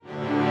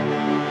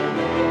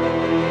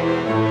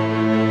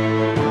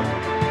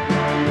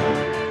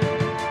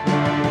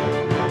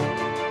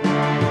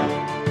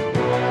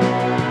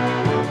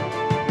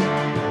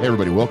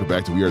everybody, welcome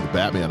back to We Are the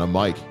Batman. I'm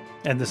Mike.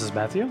 And this is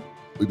Matthew.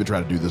 We've been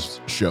trying to do this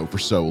show for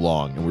so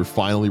long, and we're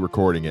finally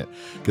recording it,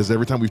 because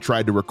every time we've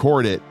tried to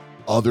record it,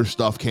 other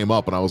stuff came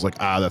up, and I was like,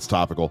 that's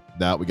topical.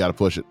 Now we got to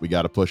push it. We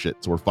got to push it.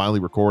 So we're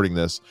finally recording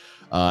this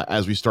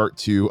as we start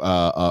to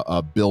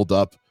build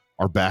up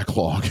our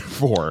backlog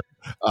for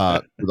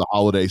the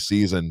holiday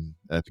season.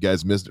 If you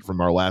guys missed it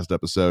from our last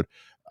episode,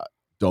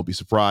 don't be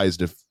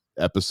surprised if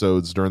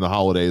episodes during the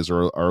holidays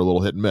are a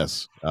little hit and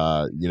miss.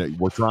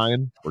 We're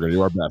trying. We're going to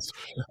do our best.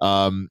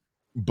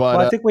 But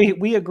I think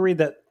we agreed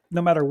that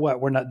no matter what,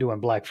 we're not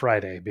doing Black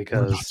Friday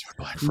because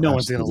no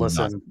one's going to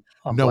listen.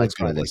 No one's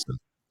going to listen.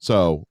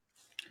 So,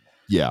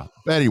 yeah.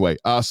 Anyway,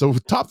 so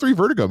top 3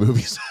 Vertigo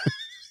movies.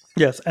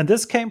 Yes, and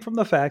this came from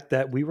the fact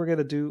that we were going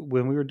to do,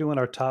 when we were doing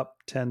our top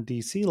 10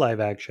 DC live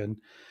action,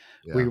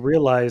 we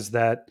realized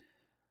that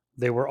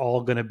they were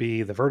all going to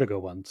be the Vertigo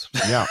ones.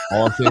 Yeah,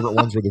 all our favorite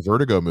ones were the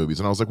Vertigo movies.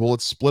 And I was like, well,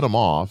 let's split them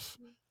off.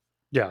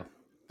 Yeah.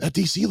 That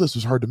DC list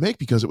was hard to make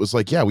because it was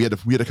like, we had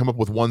to come up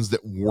with ones that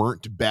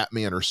weren't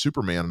Batman or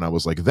Superman. And I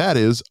was like, that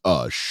is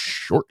a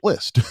short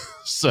list.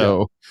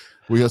 So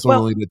we also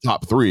only did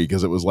top 3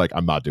 because it was like,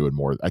 I'm not doing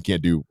more. I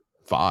can't do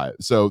 5.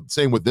 So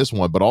same with this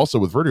one, but also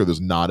with Vertigo,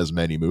 there's not as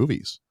many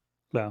movies.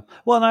 No.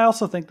 Well, and I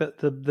also think that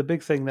the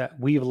big thing that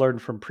we've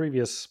learned from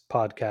previous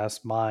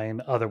podcasts,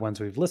 mine, other ones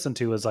we've listened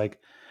to, is like,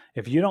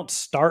 if you don't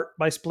start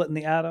by splitting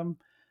the atom,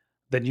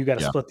 then you got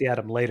to split the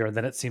atom later, and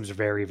then it seems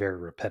very, very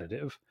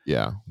repetitive.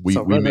 Yeah, we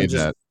made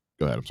that.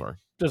 Go ahead. I'm sorry.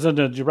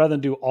 Rather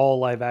than do all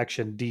live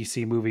action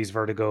DC movies,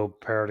 Vertigo,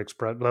 Parrot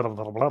Express, blah, blah,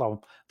 blah, blah,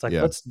 it's like,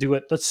 let's do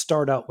it. Let's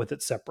start out with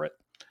it separate.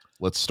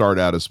 Let's start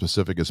out as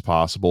specific as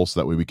possible so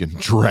that way we can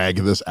drag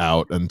this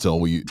out until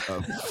we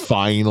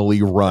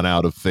finally run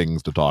out of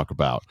things to talk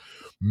about.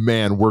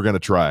 Man, we're going to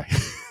try.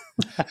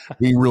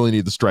 We really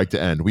need the strike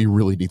to end. We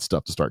really need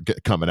stuff to start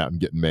coming out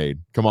and getting made.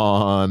 Come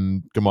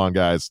on,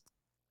 guys.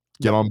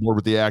 Get on board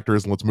with the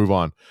actors and let's move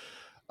on.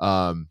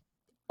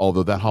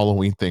 Although that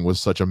Halloween thing was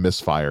such a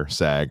misfire,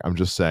 SAG. I'm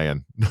just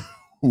saying.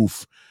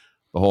 Oof.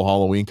 The whole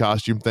Halloween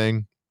costume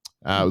thing.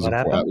 They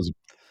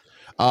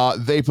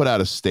put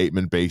out a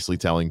statement basically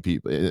telling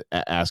people,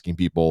 asking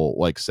people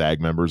like SAG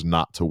members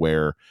not to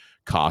wear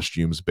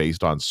costumes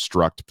based on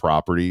struck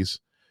properties.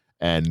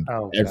 And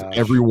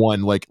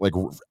everyone like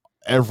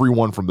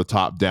everyone from the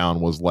top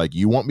down was like,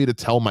 you want me to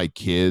tell my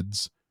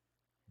kids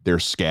they're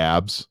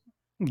scabs?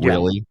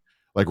 Really?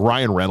 Like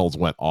Ryan Reynolds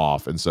went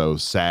off, and so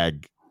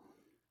SAG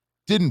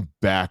didn't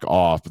back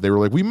off, but they were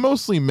like, we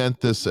mostly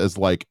meant this as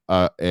like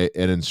an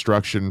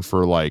instruction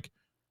for like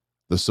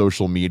the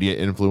social media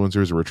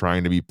influencers who were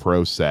trying to be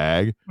pro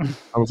SAG.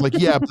 I was like,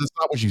 yeah, but that's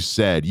not what you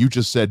said. You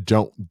just said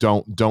don't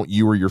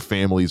you or your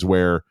families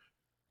wear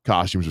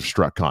costumes of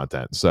struck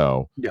content.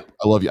 So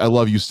I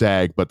love you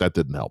SAG, but that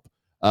didn't help.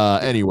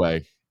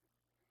 Anyway,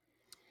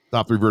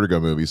 top 3 Vertigo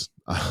movies.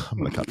 I'm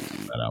gonna cut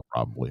that out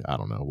probably. I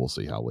don't know. We'll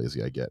see how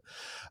lazy I get.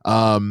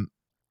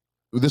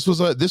 This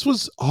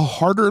was a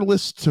harder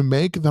list to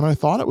make than I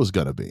thought it was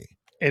gonna be.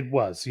 It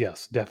was,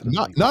 yes,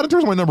 definitely. Not in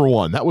terms of my number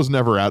 1. That was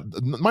never out.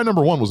 My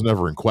number 1 was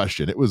never in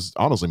question. It was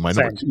honestly my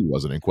number 2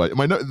 wasn't in question.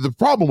 The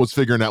problem was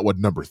figuring out what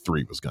number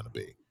 3 was going to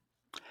be.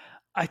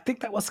 I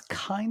think that was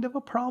kind of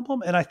a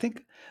problem, and I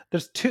think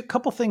there's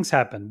couple things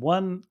happened.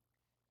 One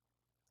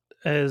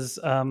is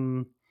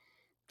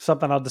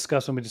something I'll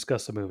discuss when we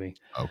discuss the movie.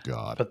 Oh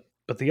God!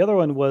 But the other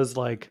one was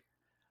like,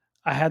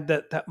 I had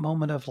that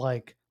moment of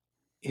like,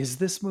 is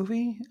this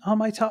movie on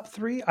my top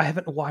 3? I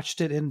haven't watched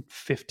it in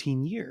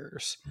 15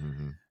 years.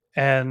 Mm-hmm.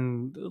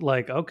 And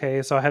like,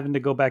 okay, so having to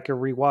go back and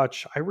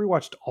rewatch. I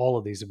rewatched all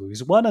of these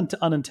movies, one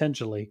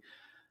unintentionally.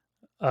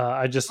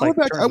 I went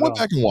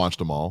back and watched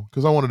them all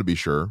because I wanted to be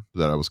sure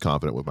that I was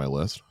confident with my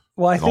list.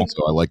 Well, I think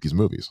also I like these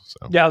movies.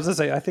 So. Yeah, I was gonna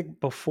say, I think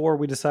before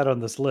we decided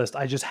on this list,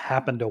 I just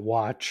happened to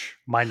watch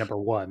my number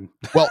 1.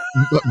 Well,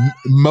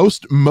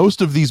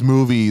 most of these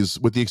movies,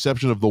 with the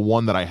exception of the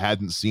one that I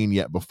hadn't seen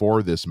yet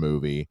before this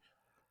movie,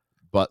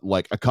 but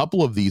like a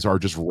couple of these are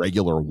just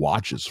regular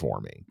watches for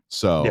me.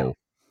 So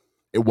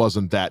it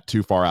wasn't that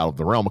too far out of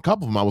the realm. A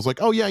couple of them I was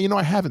like, oh yeah,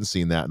 I haven't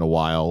seen that in a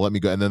while. Let me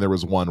go. And then there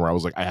was one where I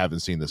was like, I haven't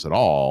seen this at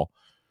all.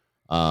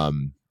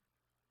 And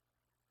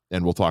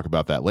we'll talk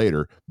about that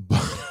later.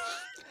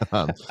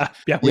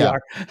 We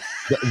are.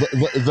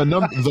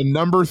 The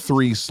number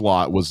 3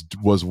 slot was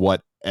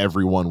what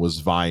everyone was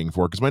vying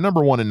for, because my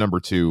number 1 and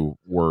number 2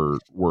 were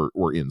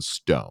in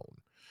stone.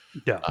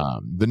 Yeah.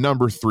 The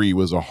number 3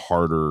 was a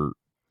harder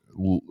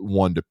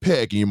one to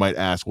pick, and you might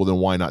ask, well, then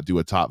why not do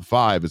a top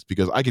 5? It's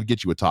because I could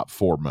get you a top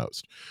 4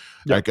 most.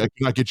 I could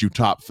not get you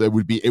top. It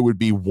would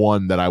be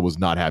one that I was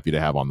not happy to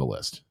have on the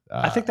list.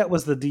 I think that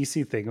was the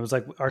DC thing. It was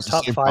like our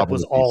top 5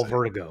 was all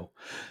Vertigo.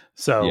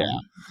 So,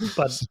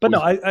 but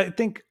no, I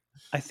think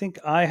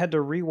I had to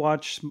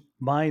rewatch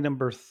my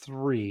number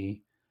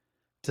 3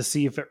 to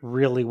see if it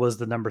really was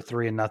the number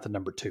 3 and not the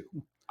number 2.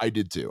 I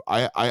did too.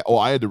 I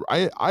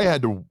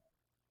had to.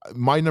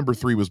 My number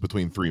 3 was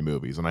between 3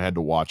 movies, and I had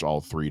to watch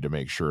all 3 to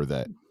make sure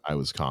that I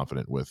was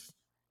confident with.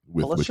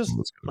 Let's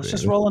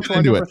just roll into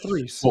our number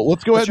 3s. Well,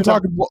 let's go ahead and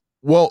talk.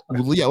 Well,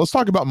 Okay. yeah, let's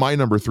talk about my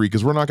number three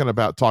because we're not going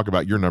to talk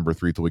about your number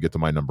three till we get to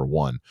my number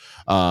one.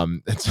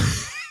 It's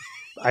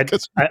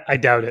I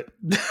doubt it.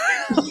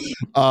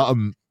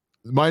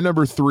 My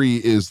number three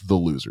is The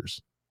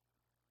Losers.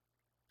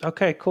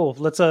 Okay, cool.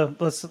 Let's so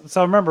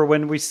remember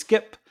when we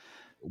skip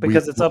We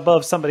because it's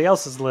above somebody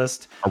else's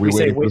list, Are we we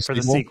say waiting for the wait for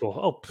the sequel?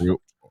 sequel. Oh,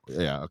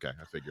 We, yeah, okay,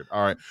 I figured.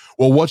 All right.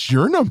 Well, what's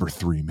your number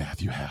three,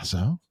 Matthew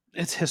Hasso?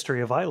 it's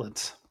History of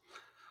Violence.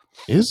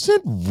 Is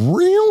it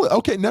real?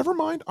 Okay, never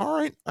mind. All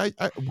right.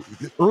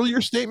 Earlier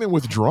statement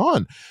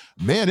withdrawn.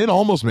 Man, it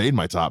almost made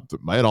my top.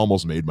 It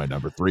almost made my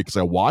number three because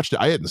I watched it.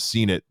 I hadn't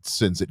seen it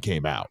since it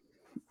came out,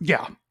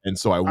 Yeah. and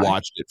so I I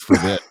watched it for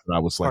this, and I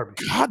was like, pardon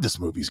me. God, this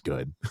movie's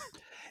good.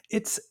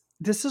 It's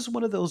this is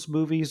one of those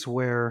movies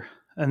where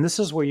and this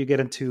is where you get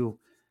into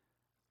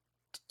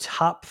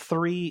top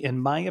 3 in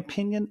my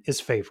opinion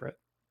is favorite.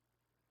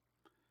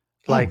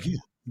 Oh Like, yeah,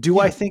 do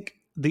I yeah, think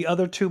the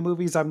other 2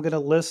 movies I'm gonna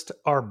list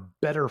are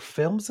better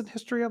films than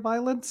History of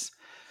Violence?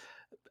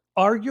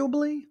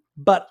 Arguably,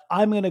 but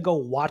I'm gonna go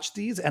watch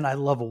these, and I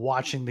love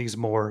watching these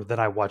more than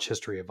I watch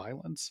History of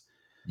Violence.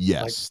 Like,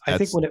 yes. I think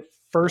That's when it yeah.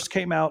 first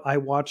came out, I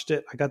watched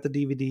it. I got the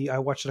DVD. I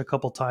watched it a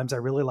couple times. I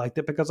really liked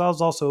it because I was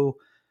also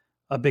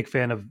a big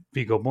fan of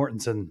Viggo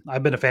Mortensen.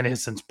 I've been a fan of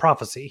his since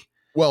Prophecy.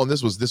 Well, and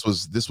was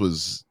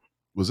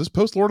this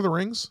post Lord of the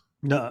Rings?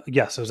 No,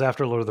 yes, it was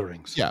after Lord of the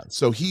Rings. Yeah.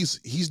 So he's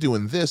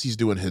doing this. He's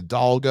doing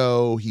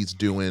Hidalgo. He's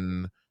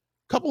doing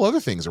a couple other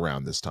things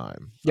around this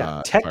time. Yeah, If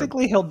I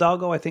technically,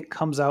 Hidalgo I think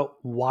comes out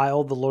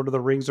while the Lord of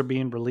the Rings are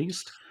being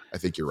released, I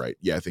think you're right.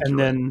 Yeah, I think and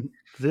you're right. then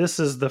this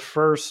is the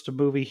first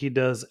movie he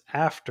does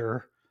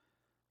after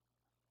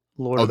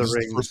Lord Oh, of the this is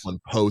the first Rings, one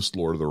post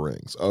Lord of the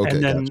Rings. and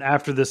Okay, gotcha. then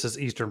after this is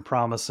Eastern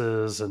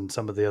Promises and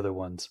some of the other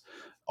ones.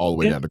 All the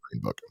way It, down to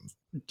Green Book.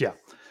 yeah,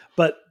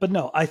 but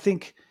no, I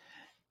think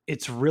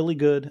it's really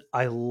good.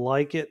 I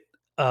like it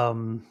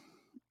um,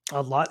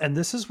 a lot, and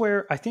this is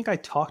where I think I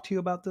talked to you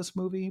about this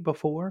movie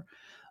before.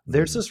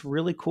 There's Mhm. this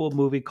really cool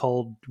movie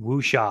called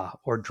Wuxia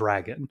or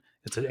Dragon.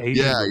 It's an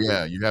Asian Yeah, movie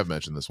yeah, you have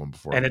mentioned this one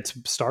before. and it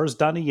stars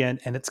Donnie Yen,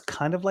 and it's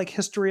kind of like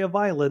History of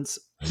Violence.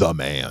 The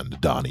man,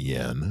 Donnie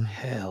Yen.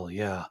 Hell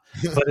yeah!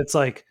 But it's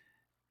like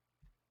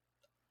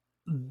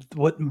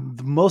what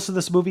most of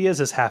this movie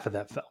is half of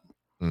that film.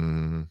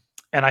 Mhm.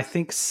 And I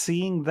think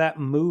seeing that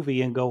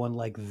movie and going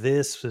like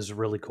this is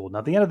really cool.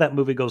 Now the end of that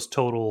movie goes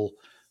total Goes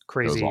off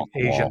crazy the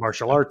Asian wall.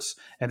 martial Yeah. arts,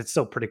 and it's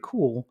still pretty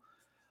cool.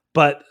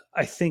 But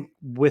I think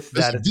with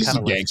This that, it's this is kind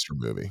a of like gangster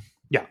movie.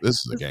 yeah.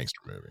 This is a gangster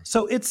movie.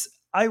 So it's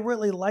I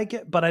really like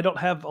it, but I don't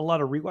have a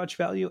lot of rewatch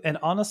value. And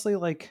honestly,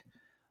 like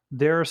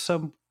there are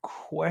some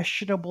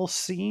questionable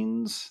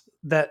scenes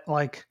that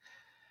like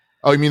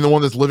Oh, you mean the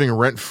one that's living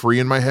rent free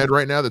in my head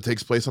right now that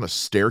takes place on a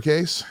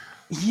staircase?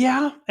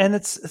 yeah, and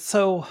it's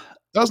so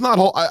Does not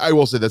hold. I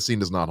will say that scene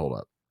does not hold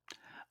up.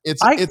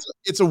 It's I it's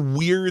it's a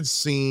weird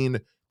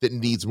scene that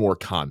needs more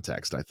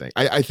context. I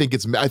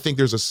think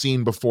there's a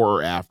scene before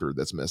or after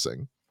that's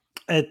missing.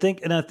 I think,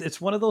 and it's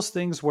one of those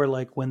things where,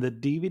 like, when the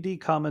DVD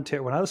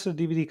commentary, when I listen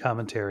to DVD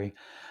commentary,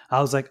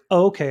 I was like,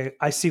 oh, okay,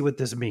 I see what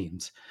this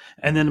means.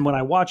 And Mhm. then when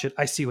I watch it,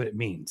 I see what it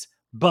means.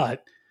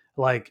 But,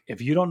 like,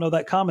 if you don't know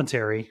that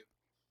commentary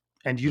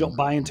and you don't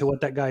buy into Mhm.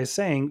 what that guy is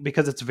saying,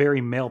 because it's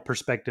very male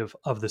perspective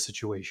of the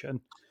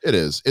situation. It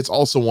is. It's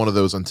also one of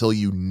those until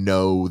you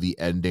know the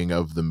ending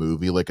of the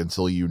movie, like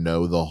until you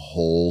know the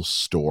whole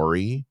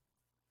story,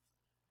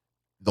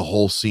 the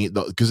whole scene.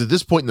 Because at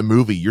this point in the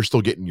movie, you're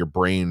still getting your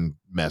brain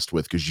messed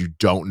with because you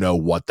don't know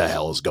what the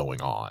hell is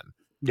going on.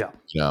 Yeah.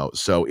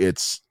 So it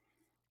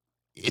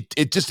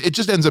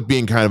just ends up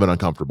being kind of an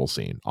uncomfortable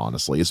scene,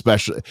 honestly.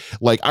 Especially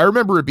like I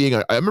remember being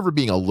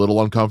a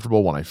little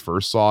uncomfortable when I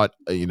first saw it,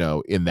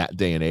 in that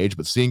day and age.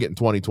 But seeing it in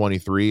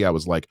 2023, I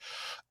was like,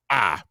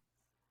 ah,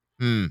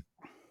 hmm,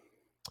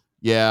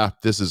 yeah,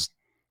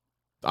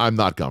 I'm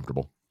not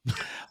comfortable.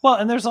 Well,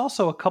 and there's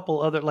also a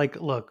couple other, like,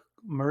 look,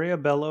 Maria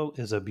Bello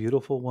is a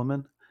beautiful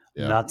woman.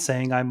 Yeah. Not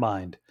saying I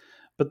mind,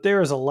 but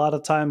there is a lot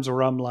of times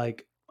where I'm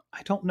like,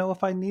 I don't know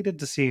if I needed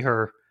to see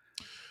her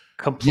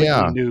completely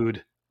Yeah.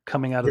 nude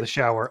coming out of the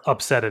shower,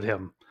 upset at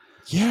him.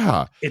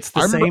 Yeah. It's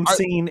the I remember same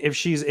scene if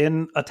she's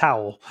in a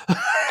towel.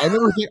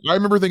 I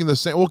remember thinking the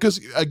same. Well,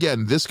 because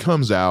again, this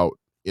comes out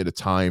at a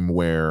time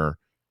where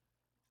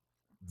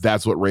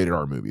that's what rated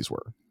R movies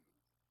were.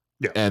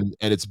 Yeah. And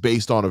it's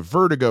based on a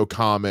Vertigo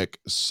comic,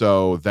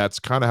 so that's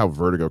kind of how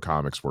Vertigo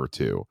comics were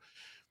too.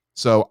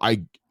 So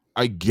I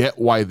get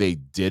why they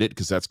did it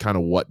because that's kind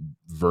of what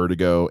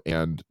Vertigo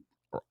and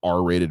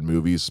R-rated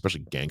movies,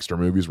 especially gangster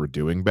movies, were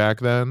doing back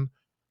then.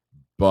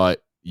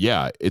 But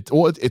yeah, it's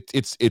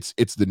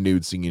the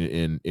nude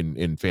scene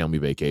in Family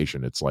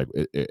Vacation. It's like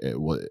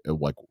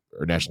like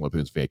or National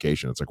Lampoon's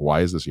Vacation. It's like,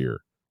 why is this here?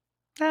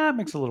 That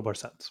makes a little more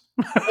sense.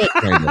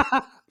 Kind of,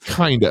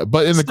 kind of.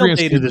 But in the Still grand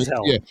scheme, dated as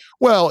hell. yeah.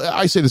 Well,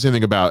 I say the same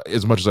thing about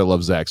as much as I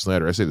love Zack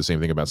Snyder. I say the same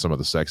thing about some of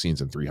the sex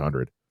scenes in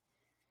 300,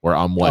 where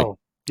I'm like, Oh,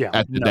 yeah.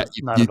 at No, that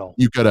not at all.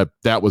 you gotta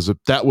that was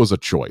a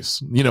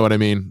choice. You know what I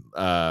mean?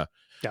 Yeah.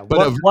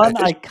 But One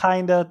I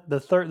kind of,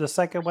 the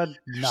second one,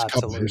 there's a not so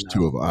couple, really there's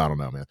two no. of them. I don't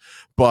know, man.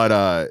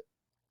 But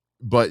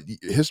but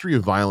History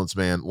of Violence,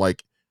 man,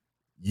 like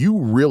you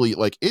really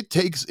like it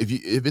takes if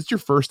it's your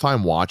first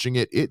time watching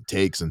it, it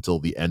takes until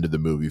the end of the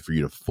movie for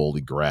you to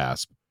fully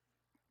grasp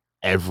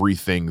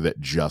everything that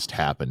just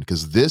happened,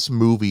 because this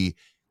movie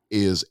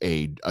is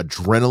a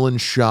adrenaline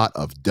shot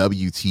of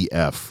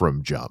WTF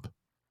from jump.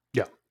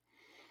 Yeah.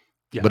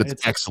 Yeah, But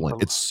it's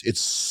excellent. It's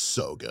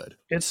so good.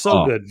 it's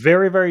so Oh, good.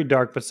 Very, very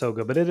dark, but so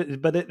good. But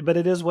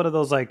it is one of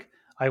those, like,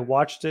 I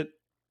watched it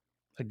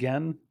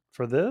again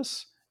for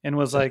this and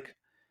was yeah. like,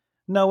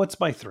 no, it's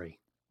my three.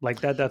 Like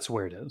that's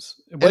where it is.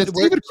 And it's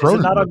Where David is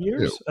it not Cronenberg on too.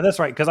 yours? Oh, that's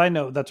right, because I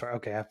know that's right.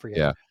 Okay, I forget.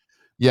 Yeah.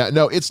 Yeah,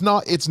 no, it's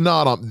not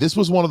on. This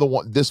was one of the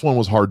one. This one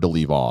was hard to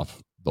leave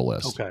off the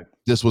list. Okay,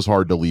 This was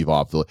hard to leave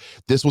off the.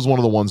 This was one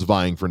of the ones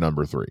vying for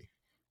number 3.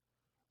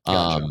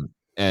 gotcha.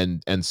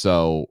 And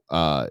so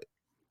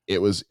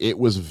it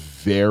was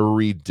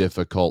very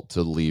difficult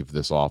to leave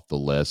this off the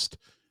list,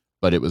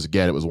 but it was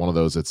one of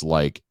those. It's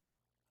like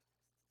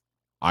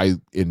I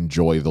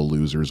enjoy the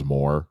losers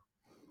more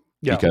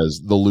Yeah.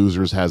 because the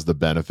losers has the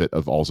benefit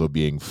of also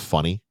being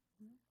funny.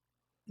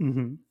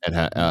 Hmm. And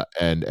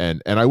Hmm.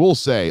 and I will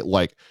say,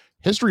 like,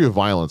 History of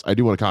Violence, I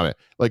do want to comment,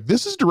 like,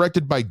 this is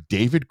directed by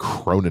David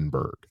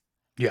Cronenberg,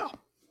 Yeah.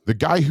 the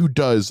guy who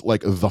does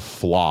like The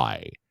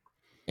Fly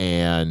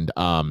and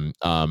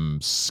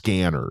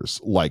Scanners,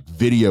 like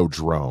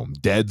Videodrome,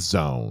 Dead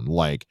Zone.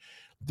 Like,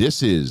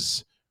 this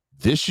is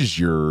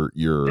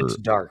It's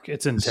dark.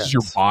 It's this is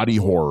your intense. body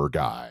horror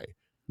guy.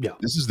 Yeah.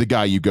 This is the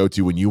guy you go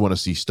to when you want to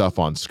see stuff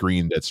on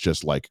screen that's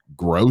just like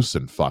gross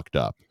and fucked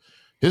up.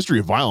 History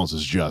of Violence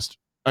is just,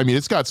 I mean,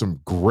 it's got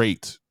some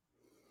great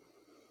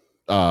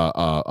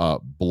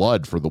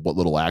blood for the what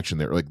little action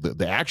there. Like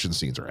the action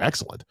scenes are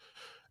excellent.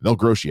 They'll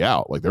gross you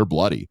out, like they're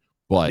bloody,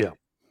 but Yeah.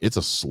 it's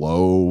a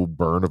slow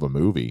burn of a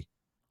movie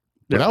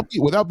Yeah.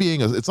 without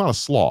being it's not a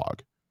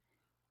slog.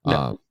 No.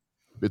 Uh,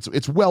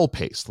 it's well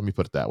paced. Let me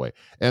put it that way.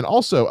 And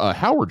also,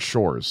 Howard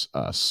Shore's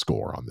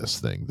score on this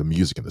thing, the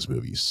music in this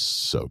movie is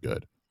so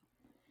good.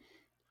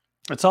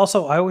 It's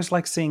also, I always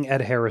like seeing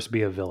Ed Harris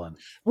be a villain.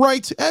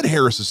 Right, Ed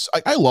Harris is.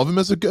 I love him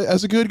as a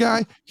good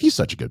guy. He's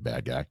such a good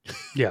bad guy.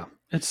 Yeah.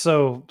 It's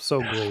so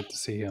great to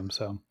see him.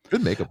 So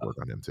Good makeup work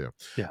on him too.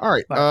 yeah. All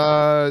right. All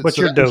right. What's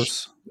So your that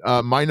was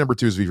dose? my number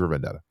 2 is V for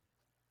Vendetta.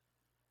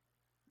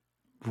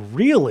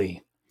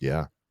 Really?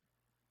 Yeah.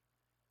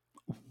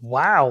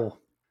 Wow.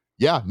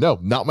 Yeah. No,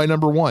 not my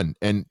number 1.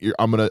 And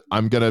I'm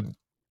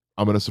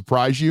gonna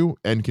surprise you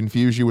and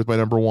confuse you with my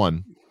number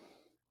 1.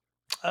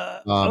 Um,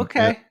 and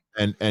Okay.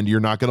 and you're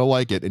not gonna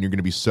like it, and you're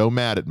gonna be so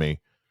mad at me.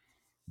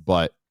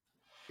 But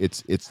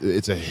it's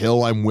a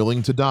hill I'm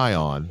willing to die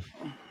on.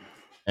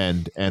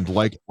 And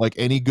like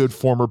any good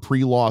former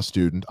pre-law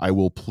student, I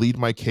will plead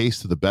my case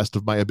to the best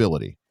of my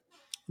ability.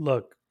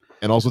 Look,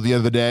 And also, at the end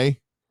of the day,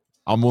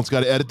 I'm almost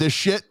got to edit this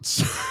shit.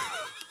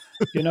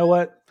 you know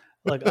what?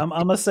 Look, I'm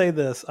gonna say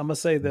this. I'm gonna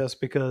say this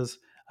because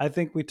I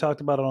think we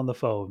talked about it on the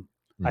phone.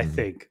 I Mhm,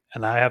 think,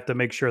 and I have to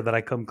make sure that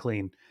I come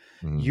clean.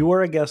 mhm, You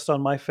were a guest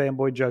on my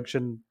Fanboy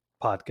Junction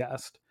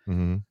podcast.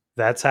 mhm.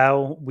 That's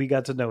how we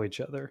got to know each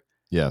other.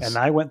 And Yes,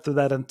 I went through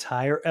that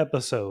entire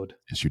episode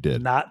yes, you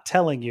did. not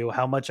telling you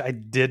how much I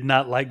did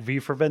not like V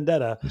for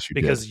Vendetta Yes, you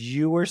did. because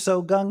you were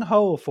so gung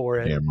ho for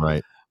You're it damn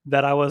right.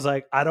 that I was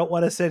like, I don't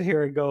want to sit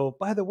here and go,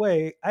 by the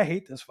way, I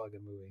hate this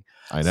fucking movie.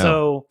 I know.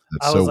 So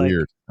That's I so was like,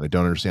 weird. I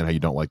don't understand how you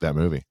don't like that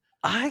movie.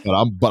 I,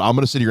 But I'm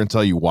gonna sit here and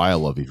tell you why I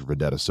love V for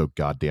Vendetta so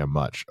goddamn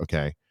much.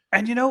 Okay,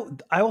 and you know,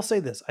 I will say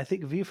this. I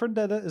think V for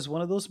Vendetta is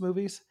one of those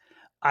movies.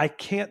 I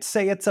can't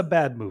say it's a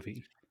bad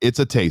movie. it's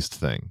a taste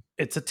thing.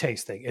 It's a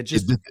taste thing. It It,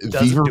 just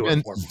doesn't do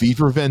it for me. V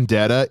for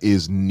Vendetta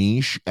is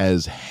niche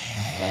as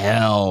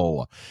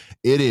hell.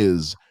 It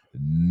is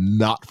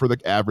not for the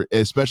average,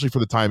 especially for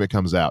the time it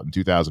comes out in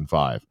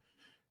 2005.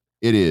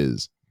 It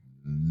is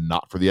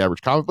not for the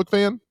average comic book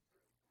fan.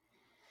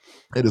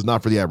 It is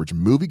not for the average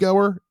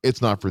moviegoer.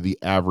 It's not for the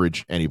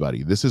average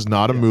anybody. This is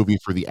not a Yeah. movie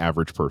for the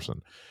average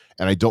person.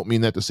 And I don't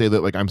mean that to say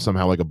that like I'm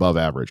somehow like above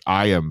average.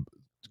 I am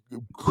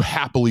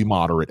happily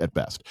moderate at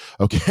best.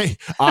 Okay.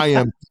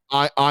 I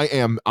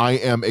am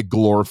a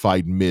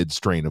glorified mid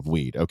strain of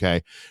weed.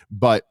 Okay.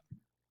 But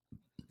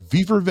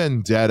V for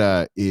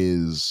Vendetta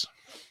is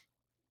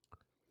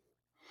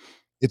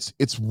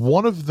it's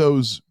one of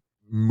those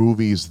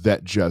movies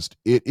that just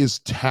it is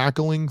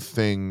tackling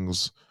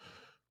things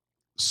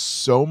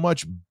so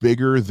much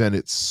bigger than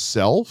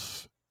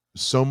itself,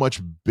 so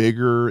much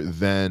bigger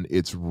than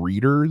its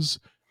readers,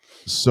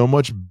 so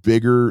much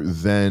bigger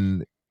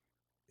than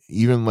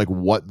even like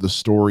what the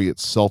story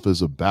itself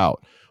is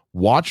about.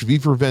 Watch V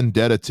for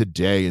Vendetta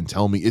today and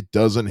tell me it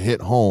doesn't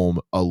hit home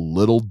a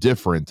little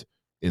different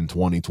in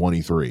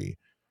 2023.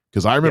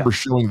 Because I Yeah. remember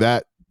showing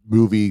that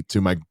movie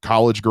to my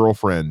college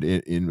girlfriend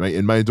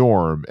in my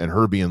dorm, and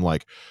her being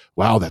like,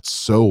 "Wow, that's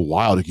so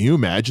wild. Can you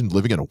imagine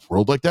living in a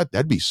world like that?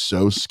 That'd be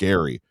so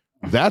scary."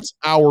 That's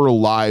our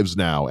lives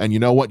now. And you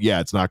know what? Yeah,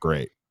 it's not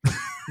great.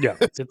 Yeah.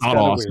 It's It's not kind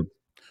of weird. awesome.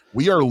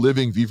 We are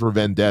living V for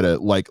Vendetta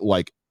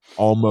like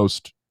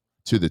almost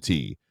to the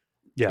T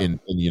Yeah. in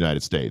the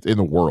United States, in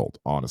the world,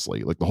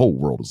 honestly. Like the whole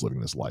world is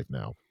living this life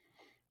now.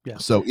 Yeah.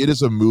 So it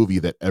is a movie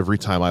that every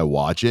time I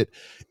watch it,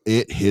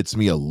 it hits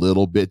me a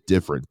little bit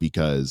different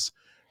because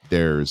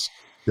there's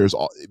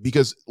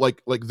because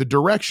like the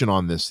direction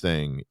on this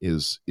thing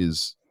is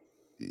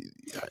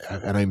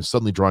and I'm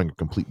suddenly drawing a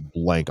complete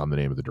blank on the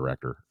name of the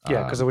director.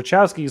 Yeah, because the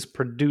Wachowskis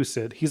produce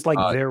it. He's like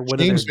one of their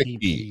James McTeague.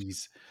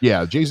 DPs.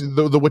 Yeah, Jason.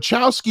 The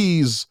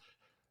Wachowskis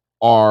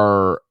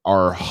are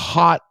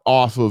hot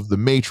off of the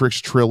Matrix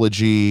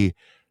trilogy,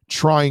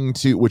 trying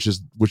to which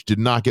did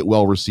not get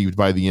well received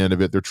by the end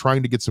of it. They're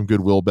trying to get some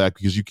goodwill back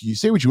because you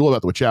say what you will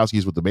about the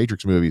Wachowskis with the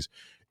Matrix movies.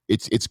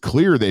 It's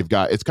clear they've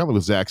got, it's kind of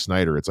with Zack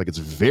Snyder. It's like it's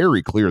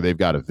very clear they've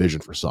got a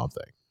vision for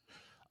something.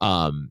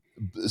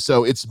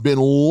 So it's been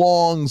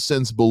long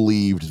since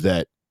believed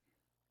that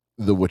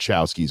the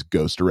Wachowskis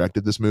ghost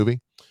directed this movie.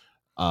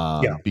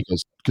 Yeah.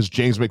 Because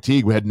James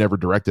McTeague had never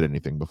directed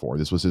anything before.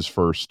 This was his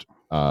first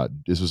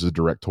this was a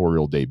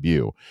directorial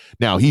debut.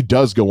 Now he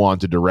does go on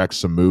to direct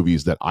some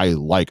movies that I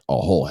like a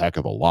whole heck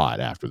of a lot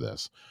after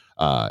this,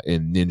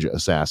 in Ninja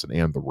Assassin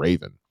and The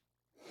Raven.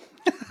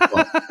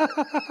 But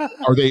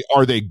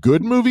are they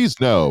good movies?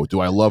 No.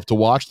 Do I love to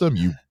watch them?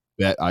 You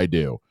bet I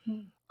do.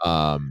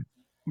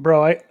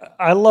 Bro,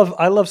 I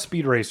love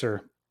Speed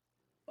Racer.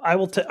 I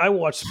will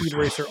watch Speed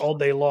Racer all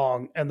day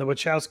long, and the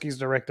Wachowskis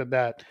directed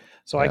that,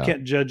 so I Yeah.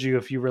 can't judge you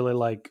if you really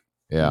like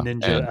Yeah,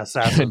 Ninja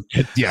Assassin.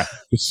 yeah,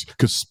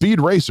 because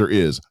Speed Racer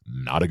is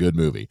not a good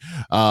movie.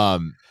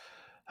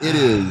 It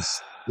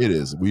is. It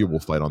is. We will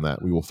fight on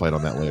that. We will fight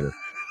on that later.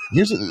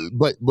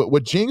 But what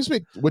what James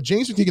McTeague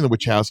and the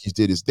Wachowskis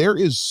did is there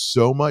is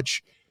so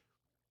much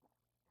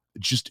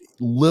just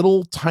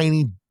little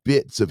tiny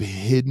bits of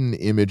hidden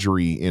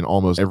imagery in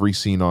almost every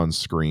scene on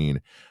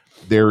screen.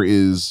 There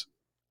is,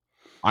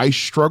 I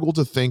struggle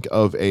to think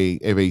of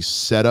a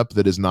setup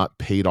that is not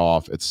paid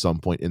off at some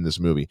point in this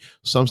movie.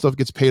 Some stuff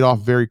gets paid off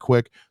very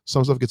quick.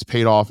 Some stuff gets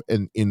paid off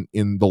in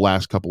the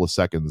last couple of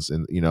seconds.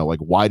 And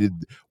like why did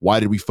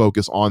we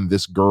focus on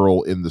this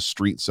girl in the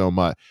street so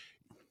much?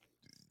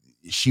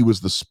 She was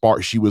the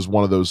spark. She was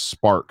one of those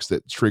sparks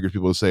that triggers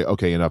people to say,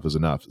 okay, enough is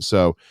enough.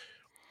 So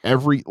I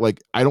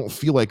don't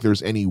feel like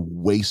there's any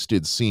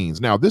wasted scenes.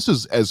 Now this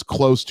is as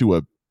close to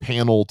a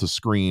panel to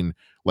screen,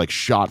 like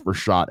shot for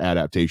shot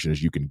adaptation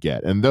as you can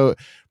get. And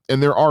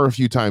there are a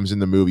few times in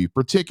the movie,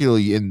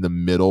 particularly in the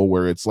middle,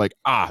 where it's like,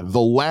 the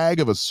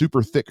lag of a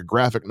super thick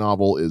graphic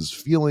novel is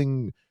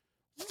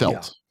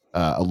felt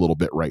a little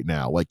bit right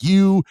now. Like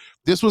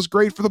this was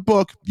great for the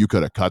book. You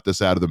could have cut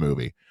this out of the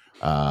movie.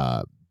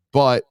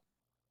 But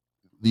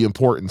the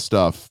important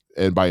stuff,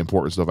 and by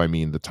important stuff, I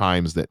mean the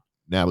times that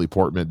Natalie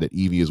Portman, that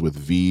Evie is with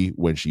V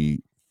when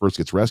she first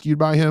gets rescued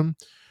by him,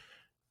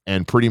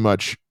 and pretty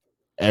much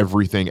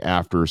everything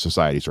after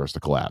society starts to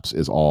collapse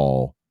is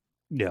all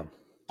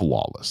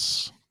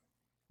flawless.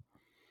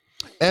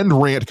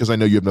 And rant, because I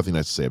know you have nothing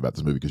nice to say about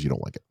this movie because you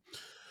don't like it.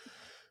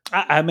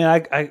 I'm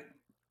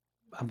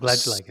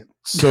glad you like it.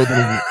 So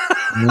then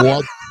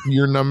what's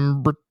your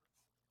number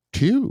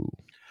 2?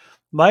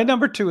 My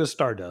number 2 is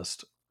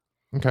Stardust.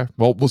 Okay.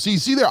 Well, we'll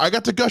see there. I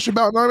got to gush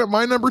about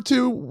my number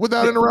 2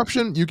 without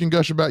interruption. You can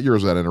gush about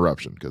yours without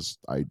interruption because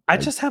I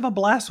just have a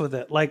blast with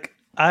it. Like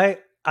I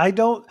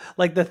don't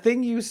like the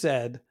thing you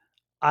said.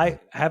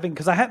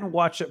 Because I hadn't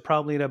watched it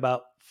probably in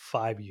about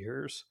 5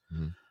 years.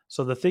 Mm-hmm.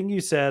 So the thing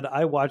you said,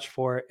 I watched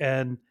for it,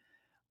 and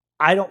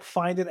I don't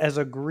find it as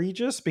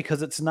egregious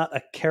because it's not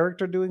a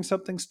character doing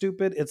something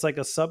stupid. It's like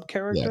a sub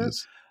character. Yeah,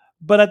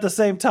 but at the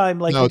same time,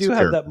 like you do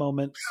have that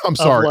moment. I'm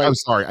sorry. Like, I'm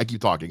sorry. I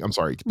keep talking. I'm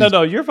sorry.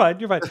 No, you're fine.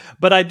 You're fine.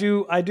 But I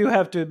do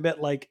have to admit,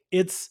 like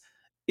it's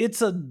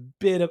a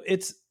bit of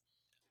it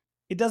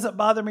doesn't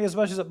bother me as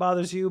much as it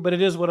bothers you, but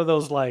it is one of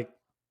those like,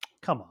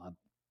 come on.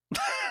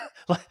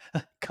 Like,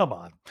 come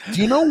on.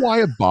 Do you know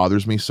why it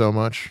bothers me so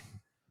much?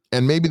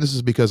 And maybe this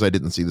is because I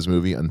didn't see this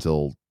movie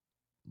until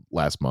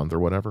last month or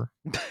whatever.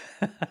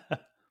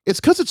 It's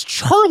because it's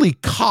Charlie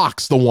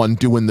Cox, the one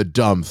doing the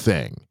dumb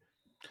thing.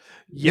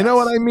 Yes. You know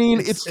what I mean?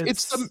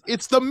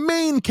 It's the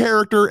main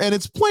character, and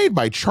it's played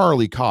by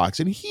Charlie Cox,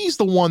 and he's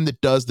the one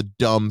that does the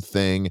dumb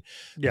thing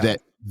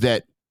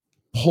that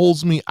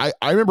pulls me. I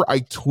remember I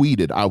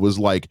tweeted, I was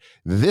like,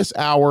 this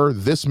hour,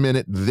 this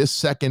minute, this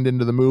second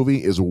into the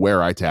movie is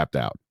where I tapped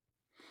out.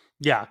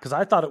 Yeah, because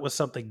I thought it was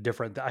something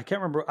different. I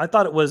can't remember. I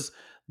thought it was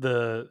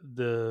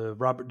the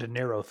Robert De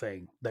Niro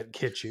thing that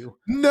hit you.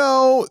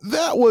 No,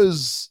 that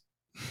was,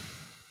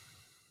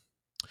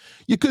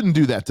 you couldn't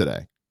do that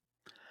today.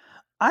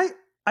 I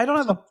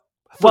don't have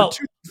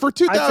for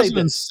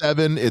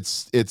 2007.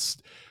 It's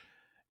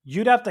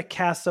you'd have to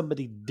cast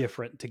somebody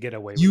different to get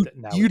away with it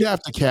now. You'd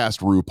have to cast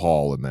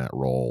RuPaul in that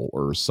role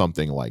or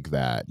something like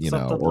that,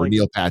 or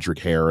Neil Patrick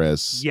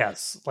Harris.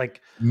 Yes,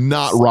 like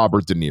not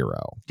Robert De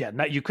Niro.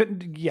 Yeah, you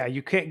couldn't. Yeah,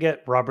 you can't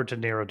get Robert De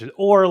Niro to,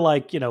 or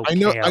like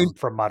Cam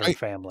from Modern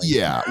Family.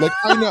 Yeah, like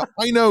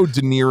I know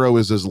De Niro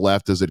is as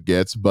left as it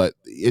gets, but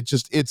it's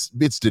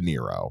De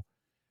Niro,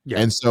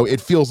 and so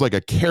it feels like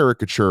a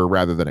caricature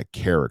rather than a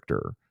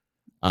character.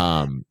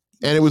 And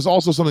it was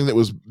also something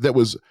that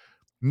was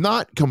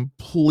not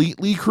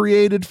completely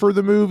created for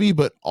the movie,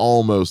 but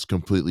almost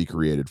completely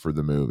created for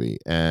the movie.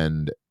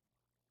 And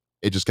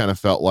It just kind of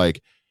felt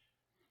like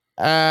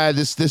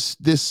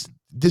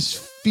this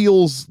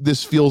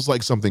feels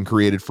like something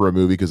created for a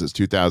movie because it's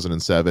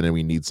 2007 and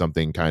we need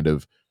something kind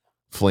of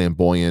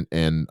flamboyant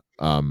and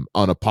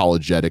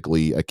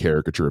unapologetically a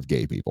caricature of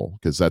gay people,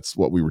 because that's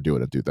what we were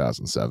doing in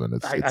 2007.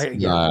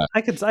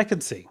 I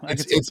could see.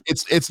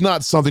 It's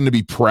not something to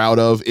be proud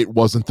of. It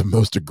wasn't the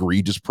most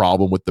egregious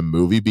problem with the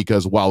movie,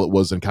 because while it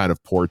was in kind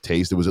of poor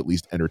taste, it was at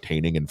least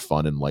entertaining and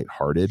fun and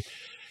lighthearted.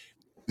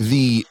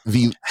 I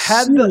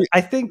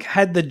think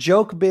had the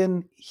joke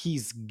been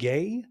he's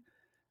gay,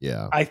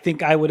 yeah, I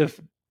think I would have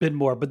been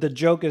more. But the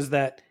joke is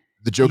that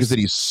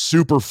he's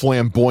super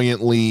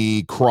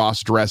flamboyantly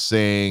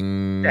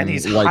cross-dressing, and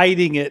he's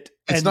hiding it.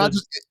 It's not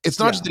just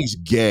that he's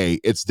gay,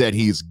 it's that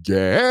he's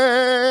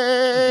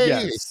gay.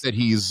 Yes. It's that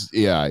he's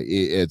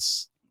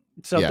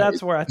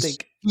that's where I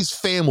think he's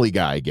Family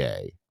Guy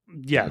gay.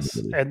 Yes,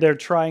 and they're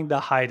trying to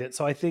hide it.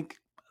 So I think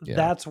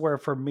that's where,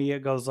 for me,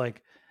 it goes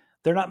like,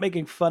 they're not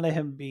making fun of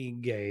him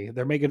being gay.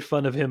 They're making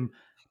fun of him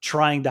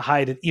trying to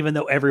hide it, even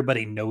though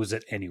everybody knows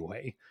it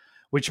anyway,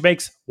 which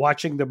makes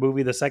watching the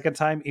movie the second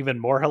time even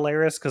more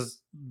hilarious,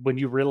 because when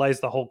you realize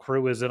the whole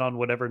crew is in on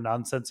whatever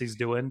nonsense he's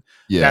doing,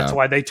 that's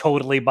why they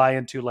totally buy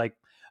into, like,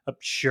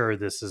 sure,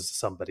 this is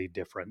somebody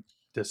different.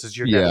 This is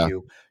your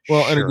nephew.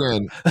 Well, sure.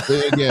 and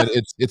again,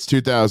 it's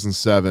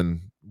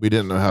 2007. We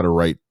didn't know how to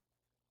write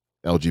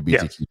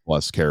LGBTQ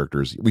plus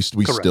characters. We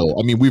still,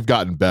 I mean, we've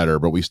gotten better,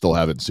 but we still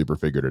haven't super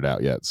figured it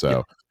out yet.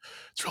 So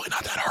it's really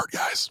not that hard,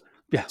 guys.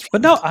 Yeah,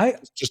 but no,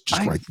 just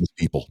write these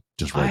people.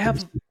 Just write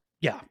these people.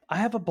 Yeah, I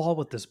have a ball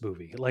with this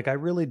movie. Like, I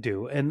really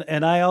do.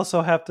 And I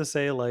also have to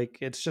say, like,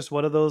 it's just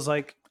one of those,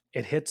 like,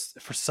 it hits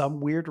for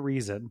some weird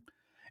reason.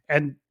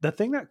 And the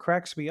thing that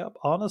cracks me up,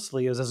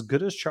 honestly, is as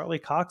good as Charlie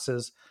Cox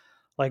is,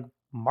 like,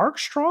 Mark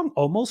Strong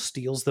almost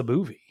steals the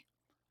movie.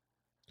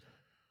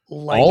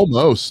 Like,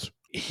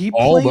 he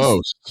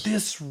plays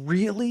this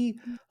really,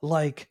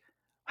 like,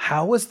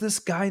 how is this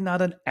guy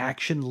not an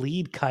action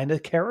lead kind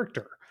of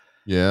character?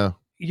 Yeah.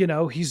 You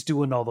know, he's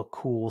doing all the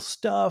cool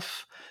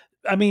stuff.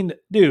 I mean,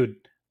 dude,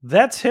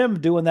 that's him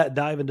doing that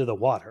dive into the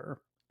water.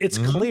 It's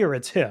clear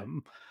it's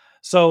him.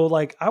 So,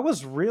 like, I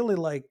was really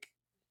like,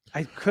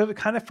 I could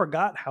kind of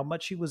forgot how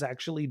much he was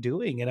actually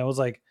doing. And I was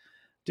like,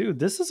 dude,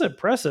 this is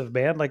impressive,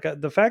 man. Like,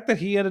 the fact that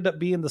he ended up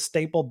being the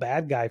staple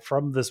bad guy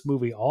from this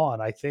movie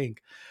on, I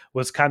think,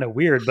 was kind of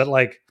weird. But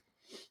like,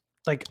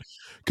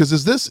 because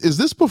is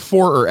this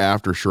before or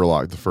after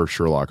Sherlock, the first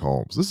Sherlock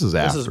Holmes? This is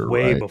after. This is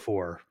way right?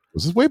 before.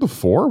 Was this way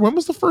before? When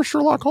was the first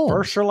Sherlock Holmes?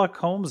 First Sherlock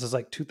Holmes is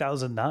like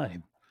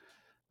 2009,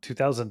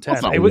 2010.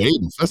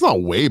 That's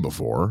not way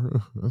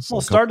before. Well,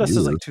 Stardust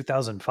is like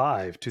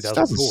 2005,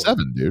 2004.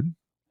 2007, dude.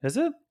 Is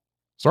it?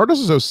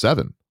 Stardust is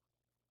 07.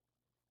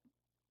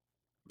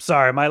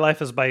 Sorry, my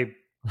life is by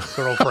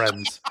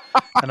girlfriends.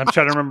 And I'm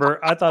trying to remember.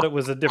 I thought it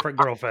was a different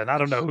girlfriend. I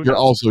don't know. You're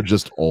also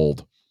just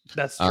old.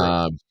 That's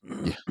true.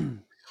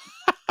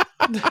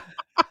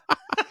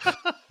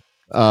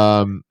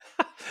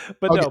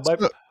 But okay,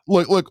 no,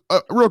 look,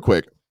 real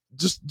quick,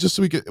 just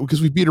so we can,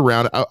 because we beat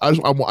around. I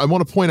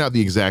want to point out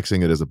the exact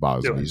thing that is a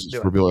bothers me.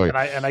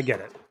 And I get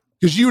it,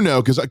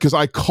 because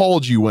I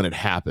called you when it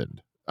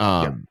happened.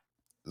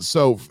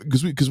 So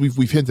because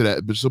we've hinted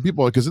at, but so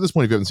people, because at this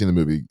point, if you haven't seen the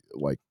movie,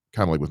 like,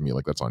 kind of like with me,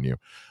 like, that's on you.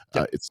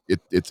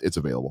 It's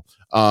available.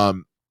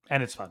 And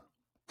it's fun.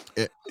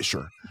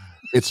 Sure.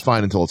 It's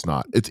fine until it's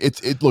not.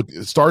 Look,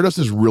 Stardust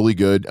is really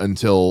good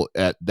until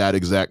at that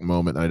exact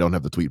moment, and I don't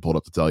have the tweet pulled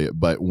up to tell you,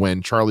 but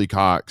when Charlie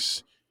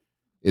Cox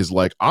is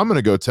like, I'm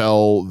gonna go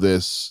tell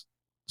this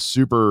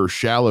super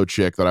shallow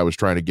chick that I was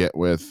trying to get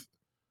with,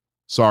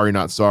 sorry,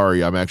 not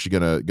sorry, I'm actually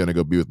gonna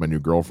go be with my new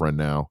girlfriend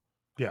now.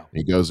 Yeah. And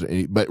he goes,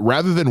 but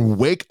rather than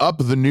wake up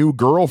the new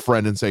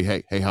girlfriend and say,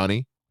 hey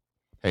honey,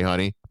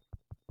 I'm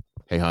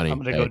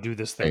gonna go do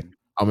this thing.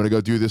 I'm gonna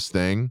go do this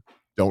thing.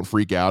 Don't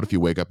freak out if you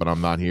wake up and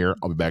I'm not here.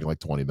 I'll be back in like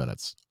 20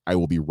 minutes. I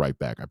will be right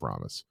back, I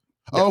promise.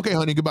 Yeah. Oh, okay,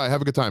 honey, goodbye.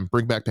 Have a good time.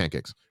 Bring back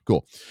pancakes.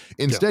 Cool.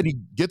 Instead, he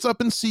gets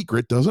up in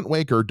secret, doesn't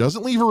wake her,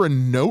 doesn't leave her a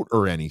note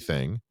or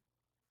anything.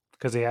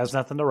 Because he has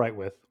nothing to write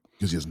with.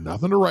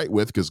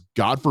 Because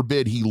God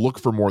forbid he look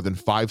for more than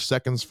 5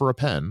 seconds for a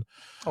pen.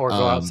 Or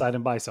go outside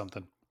and buy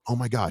something. Oh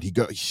my God. He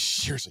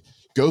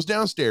goes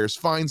downstairs,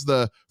 finds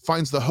the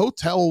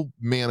hotel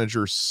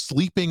manager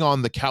sleeping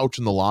on the couch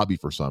in the lobby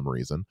for some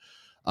reason.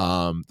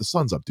 The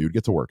sun's up, dude,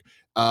 get to work.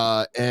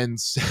 And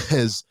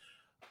says,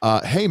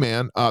 hey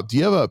man, do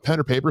you have a pen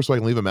or paper so I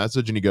can leave a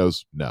message? And he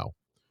goes, no.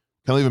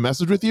 Can I leave a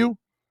message with you?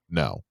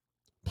 No.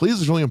 Please,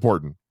 it's really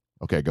important.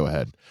 Okay, go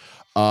ahead.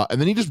 And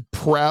then he just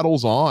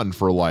prattles on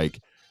for like,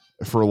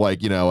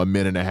 a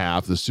minute and a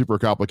half. The super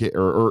complicated,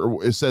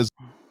 or it says,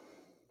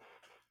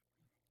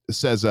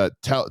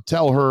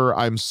 tell her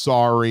I'm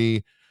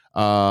sorry.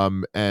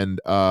 And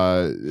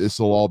this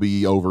will all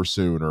be over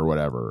soon or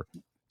whatever.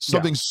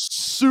 Something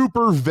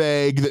super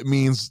vague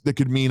that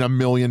could mean a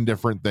million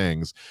different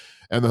things.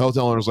 And the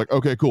hotel owner's like,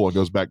 okay, cool. And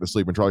goes back to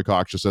sleep. And Charlie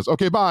Cox just says,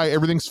 okay, bye.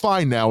 Everything's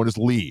fine now. And just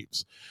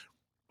leaves.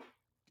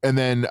 And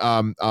then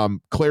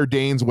Claire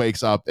Danes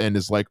wakes up and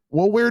is like,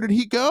 well, where did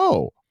he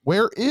go?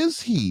 Where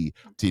is he?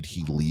 Did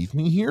he leave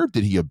me here?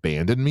 Did he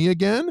abandon me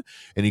again?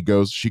 And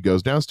she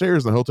goes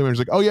downstairs, and the hotel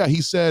manager's like, oh yeah,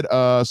 he said,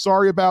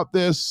 sorry about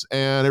this,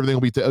 and everything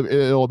will be,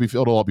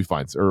 it'll all be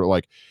fine. Or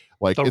like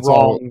The it's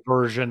all wrong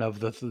version of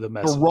the the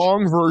message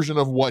wrong version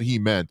of what he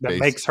meant, that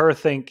basically. makes her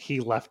think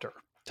he left her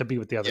to be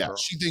with the other Yeah, girl.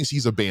 she thinks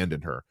he's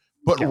abandoned her.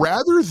 But Yeah.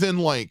 rather than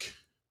like,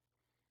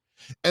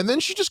 and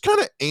then she just kind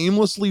of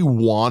aimlessly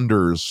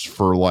wanders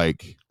for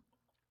like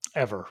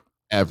ever.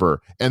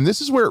 And this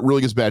is where it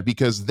really gets bad,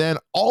 because then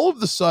all of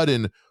the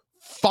sudden,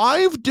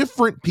 5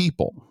 different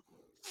people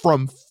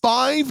from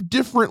 5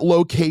 different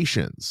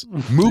locations,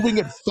 moving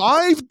at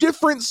 5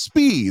 different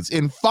speeds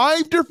in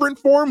 5 different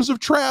forms of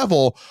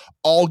travel,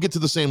 all get to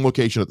the same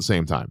location at the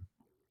same time.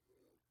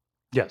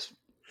 Yes.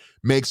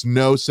 Makes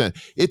no sense.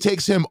 It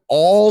takes him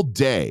all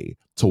day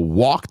to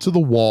walk to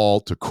the wall,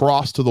 to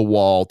cross to the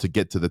wall, to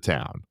get to the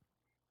town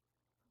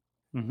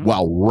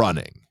while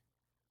running.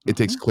 It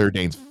takes Claire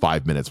Danes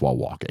 5 minutes while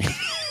walking.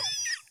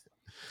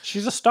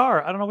 She's a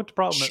star. I don't know what the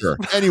problem Sure.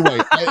 is. Anyway,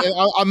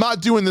 I'm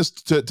not doing this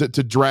to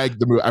drag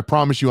the movie. I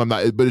promise you I'm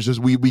not. But it's just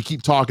we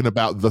keep talking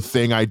about the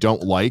thing I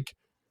don't like.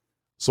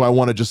 So I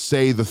want to just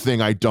say the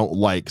thing I don't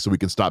like so we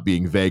can stop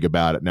being vague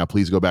about it. Now,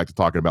 please go back to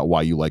talking about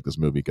why you like this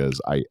movie,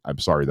 because I'm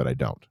sorry that I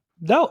don't.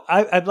 No,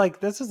 I'd like,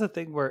 this is the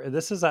thing where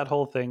this is that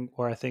whole thing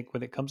where I think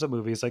when it comes to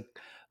movies, like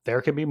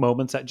there can be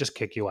moments that just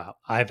kick you out.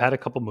 I've had a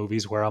couple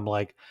movies where I'm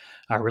like,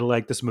 I really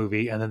like this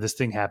movie, and then this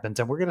thing happens,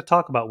 and we're going to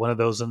talk about one of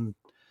those in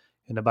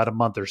about a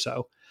month or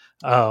so.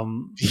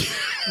 Yes,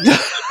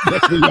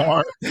 we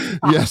are.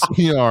 Yes,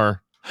 we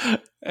are.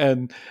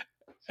 And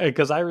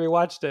because I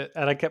rewatched it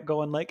and I kept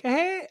going like,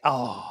 hey,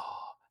 oh,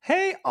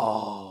 hey,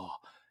 oh,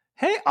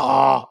 hey,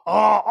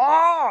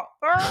 oh.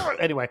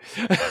 Anyway.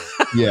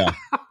 Yeah.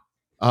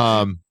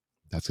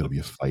 That's gonna be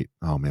a fight.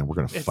 Oh man, we're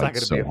gonna It's fight not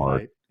going to be so a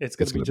hard. fight. It's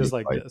going to be just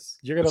like this.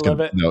 You're going to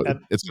Gonna love it. no,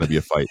 it's gonna be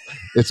a fight.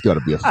 It's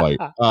gonna be a fight.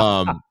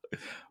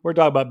 We're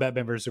talking about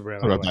Batman versus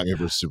Superman. Talk about Batman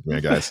versus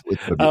Superman, guys.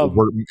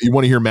 You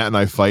want to hear Matt and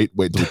I fight?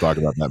 Wait until we talk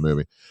about that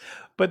movie.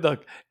 But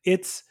look, I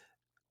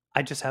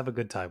just have a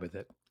good time with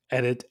it.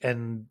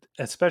 And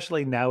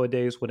especially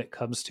nowadays when it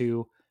comes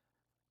to,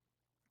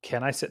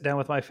 can I sit down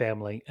with my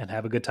family and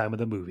have a good time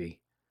with a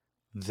movie?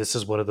 This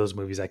is one of those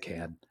movies I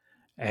can.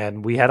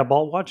 And we had a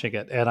ball watching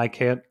it, and I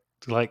can't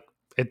like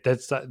it.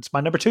 It's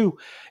my number 2.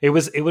 It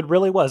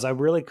really was. I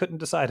really couldn't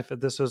decide if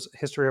this was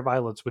History of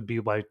Violence would be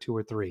my 2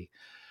 or 3.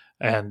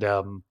 And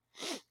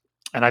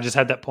I just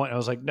had that point. I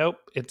was like, nope,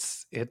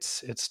 it's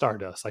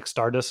Stardust. Like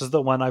Stardust is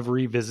the one I've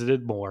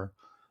revisited more.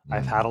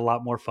 I've had a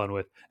lot more fun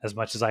with, as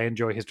much as I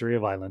enjoy History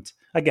of Violence.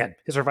 Again,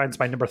 History of Violence is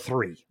my number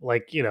 3.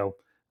 Like,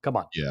 come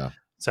on. Yeah.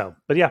 So,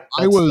 but yeah,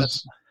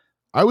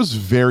 I was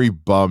very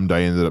bummed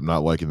I ended up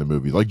not liking the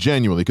movie, like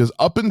genuinely, because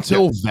up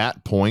until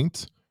that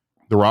point,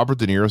 the Robert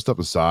De Niro stuff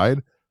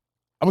aside,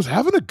 I was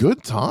having a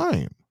good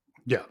time.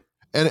 Yeah.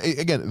 And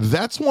again,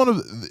 that's one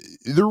of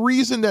the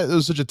reason that it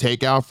was such a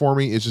takeout for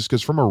me is just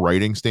because from a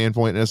writing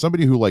standpoint, and as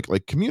somebody who like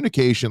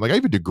communication, like I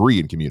have a degree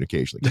in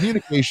communication, like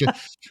communication,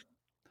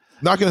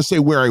 not going to say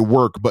where I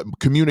work, but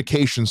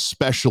communication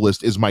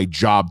specialist is my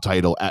job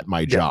title at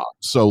my job.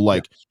 So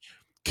like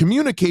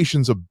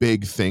communication's a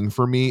big thing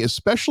for me,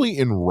 especially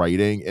in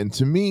writing. And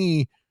to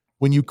me,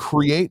 when you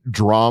create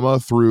drama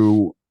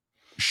through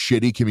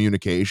shitty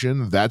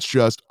communication, that's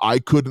just, I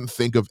couldn't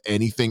think of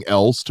anything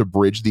else to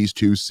bridge these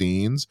 2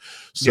 scenes.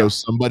 So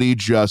somebody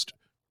just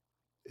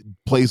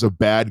plays a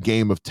bad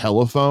game of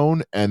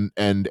telephone and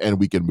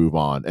we can move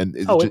on. And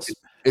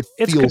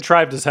it's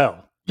contrived as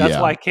hell. That's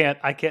why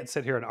I can't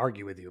sit here and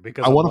argue with you,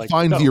 because I want to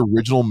find the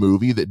original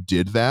movie that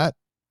did that.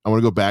 I want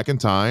to go back in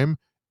time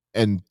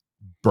and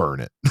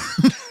burn it.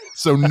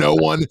 So no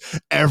one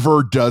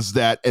ever does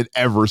that and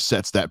ever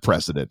sets that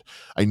precedent.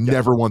 I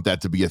never want that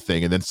to be a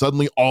thing. And then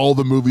suddenly all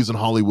the movies in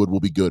Hollywood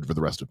will be good for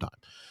the rest of time.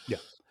 Yeah.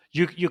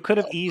 You could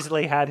have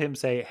easily had him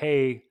say,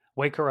 hey,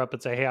 wake her up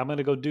and say, hey, I'm going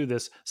to go do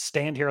this.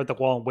 Stand here at the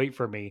wall and wait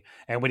for me.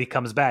 And when he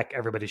comes back,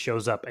 everybody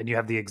shows up and you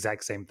have the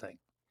exact same thing.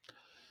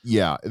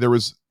 Yeah,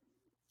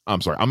 I'm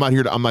sorry. I'm not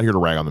here to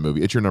rag on the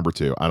movie. It's your number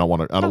 2. I don't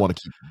want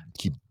to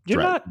keep You're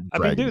not. I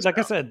mean, dude, like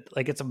I said,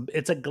 like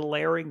it's a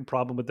glaring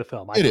problem with the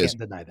film. I can't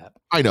deny that.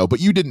 I know, but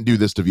you didn't do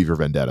this to V for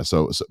Vendetta.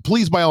 So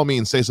please, by all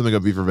means, say something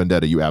of V for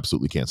Vendetta you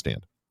absolutely can't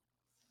stand.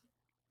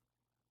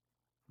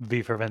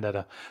 V for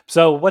Vendetta.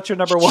 So what's your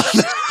number 1?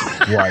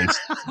 Right.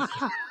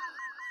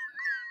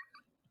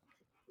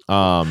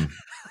 All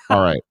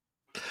right.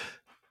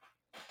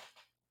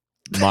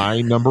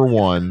 My number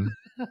 1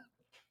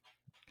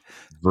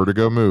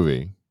 Vertigo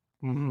movie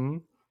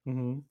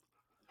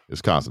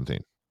is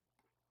Constantine.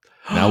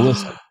 Now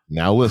listen.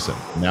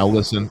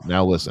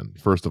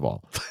 First of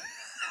all,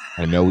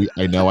 I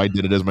know I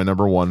did it as my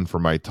number 1 for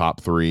my top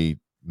 3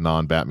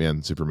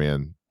 non-Batman,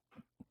 Superman,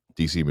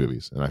 DC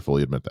movies, and I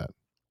fully admit that.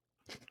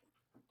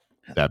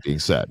 That being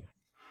said,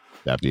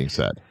 the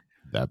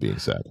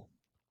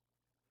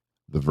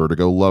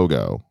Vertigo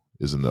logo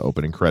is in the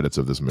opening credits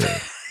of this movie.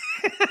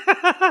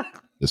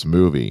 This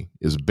movie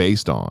is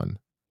based on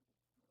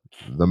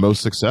the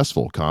most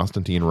successful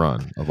Constantine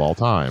run of all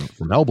time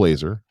from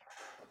Hellblazer,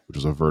 which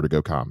was a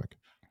Vertigo comic.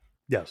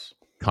 Yes.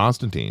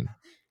 Constantine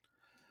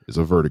is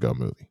a Vertigo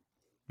movie.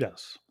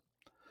 Yes.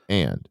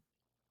 And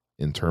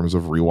in terms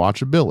of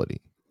rewatchability,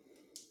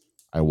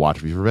 I watch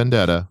V for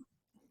Vendetta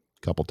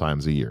a couple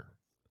times a year.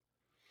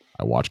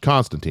 I watch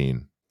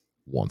Constantine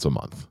once a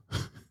month.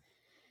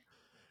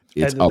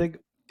 It's And the up. thing,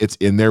 It's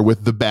in there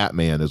with the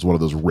Batman as one of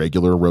those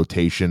regular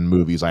rotation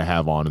movies I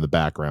have on in the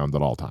background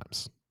at all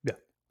times. yeah.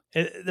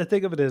 The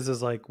thing of it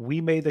is like we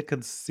made the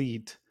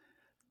conceit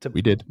to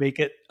We did. make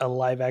it a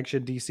live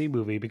action DC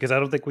movie because I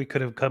don't think we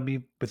could have come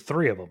with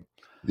three of them.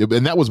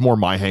 And that was more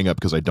my hang up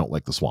because I don't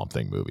like the Swamp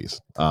Thing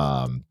movies.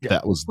 Yeah.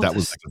 That was Well,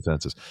 the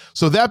consensus.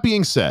 So that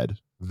being said,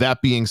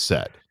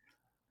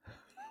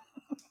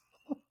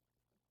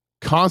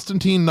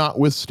 Constantine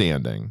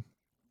notwithstanding,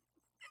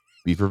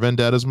 V for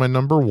Vendetta is my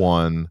number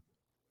one.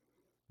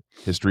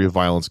 History of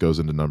Violence goes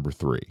into number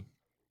 3.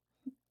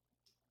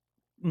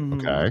 Mm-hmm.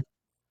 Okay.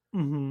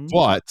 Mm-hmm.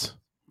 But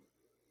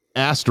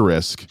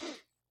asterisk,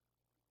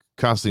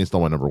 Constantine's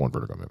still my number one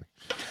Vertigo movie.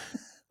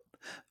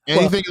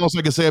 Anything else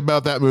I can say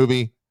about that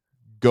movie?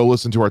 Go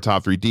listen to our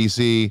top 3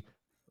 DC.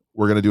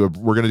 We're gonna do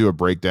a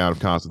breakdown of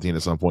Constantine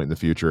at some point in the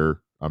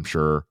future. I'm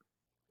sure.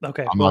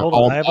 Okay. I'm Well, not,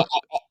 hold on.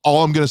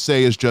 all I'm gonna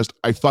say is just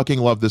I fucking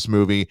love this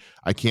movie.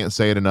 I can't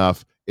say it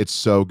enough. It's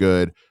so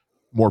good.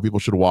 More people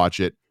should watch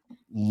it.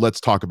 Let's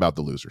talk about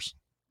the losers.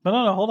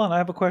 No. Hold on. I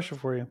have a question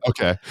for you.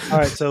 Okay. All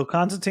right. So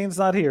Constantine's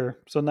not here.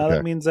 So now Okay.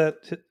 that means that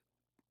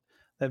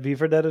V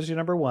for Dead is your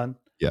number one.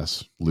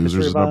 Yes. Losers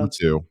History of is number Violence.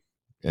 2.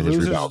 And History of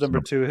Losers is Violence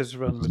number 2.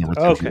 History of is Violence. number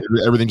 2. Okay.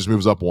 Everything just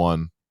moves up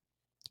 1.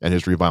 And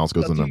History of Violence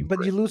goes to number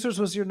 3. You Losers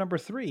was your number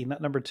 3,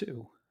 not number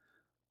 2.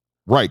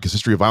 Right, because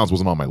History of Violence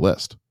wasn't on my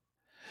list.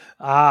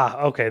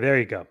 Ah, okay. There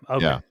you go.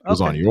 Okay. Yeah, it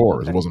was on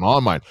yours. It wasn't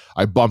on mine.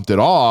 I bumped it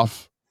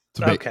off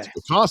to make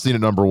Constantine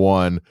at number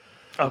 1.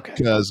 Okay.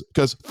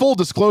 Because full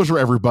disclosure,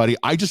 everybody,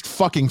 I just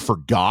fucking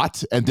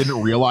forgot and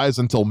didn't realize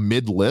until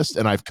mid list,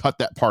 and I've cut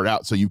that part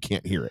out so you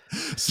can't hear it.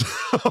 So,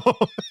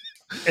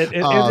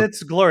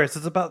 it's glorious.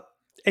 It's about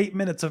 8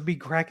 minutes of me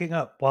cracking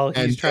up while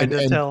he's trying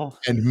to tell,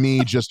 and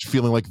me just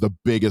feeling like the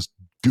biggest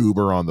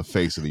goober on the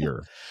face of the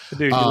earth.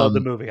 Dude, you love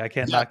the movie. I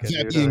can't knock it.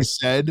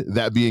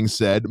 That being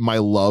said, my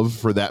love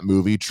for that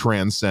movie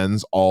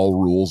transcends all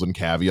rules and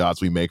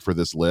caveats we make for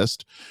this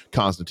list.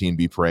 Constantine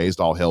be praised.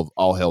 All hail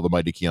the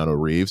mighty Keanu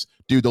Reeves.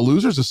 Dude, The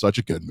Losers is such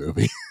a good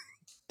movie.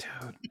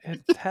 Dude,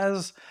 it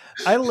has.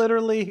 I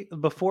literally,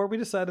 before we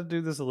decided to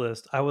do this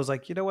list, I was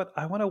like, you know what?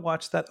 I want to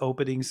watch that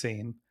opening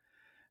scene.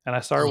 And I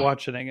started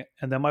watching it.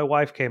 And then my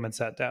wife came and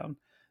sat down.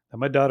 Then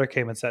my daughter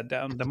came and sat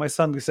down. Then my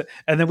son sat,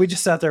 and then we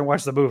just sat there and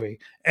watched the movie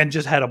and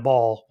just had a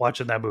ball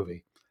watching that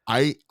movie.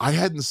 I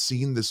hadn't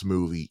seen this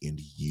movie in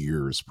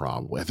years,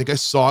 probably. I think I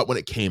saw it when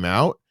it came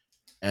out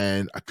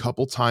and a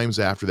couple times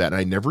after that.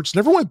 And I just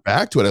never went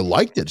back to it. I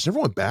liked it. Just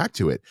never went back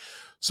to it.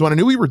 So when I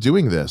knew we were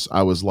doing this,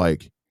 I was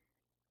like,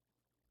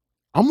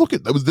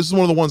 this is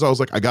one of the ones I was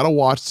like, I gotta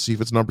watch to see if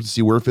it's numbered, to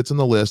see where it fits in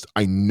the list.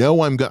 I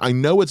know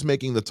it's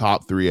making the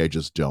top 3. I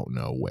just don't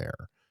know where.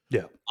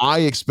 Yeah. I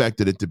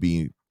expected it to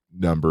be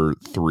number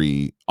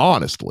 3,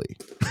 honestly.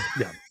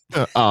 Yeah.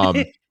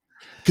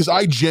 Because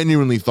I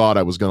genuinely thought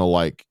I was gonna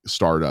like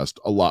Stardust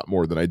a lot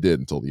more than I did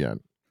until the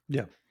end.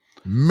 Yeah.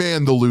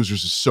 Man, The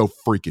Losers is so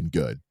freaking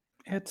good.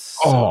 It's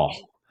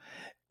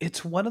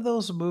one of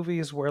those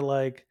movies where,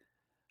 like,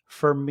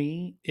 for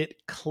me, it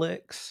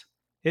clicks.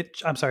 It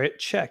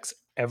checks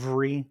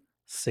every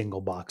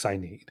single box I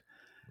need.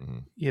 Mm-hmm.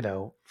 You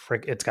know,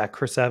 it's got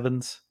Chris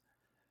Evans.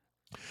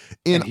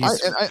 And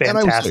he's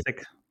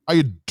fantastic. I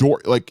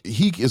adore, like,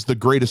 he is the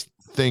greatest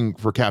thing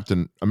for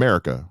Captain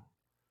America.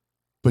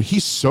 But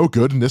he's so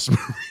good in this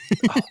movie.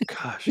 Oh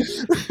gosh,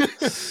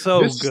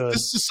 so good.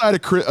 This is the side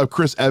of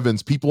Chris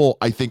Evans. People,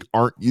 I think,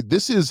 aren't.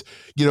 This is,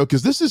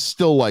 because this is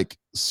still like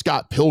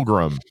Scott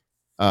Pilgrim,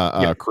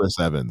 Chris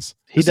Evans.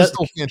 He does.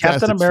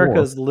 Captain America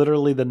is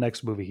literally the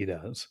next movie he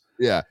does.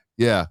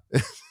 Yeah.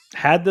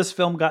 Had this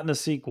film gotten a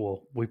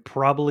sequel, we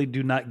probably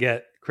do not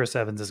get Chris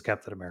Evans as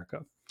Captain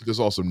America. There's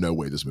also no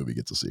way this movie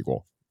gets a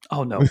sequel.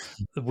 Oh no,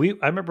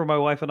 I remember my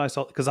wife and I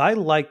saw, because I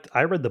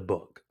read the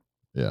book.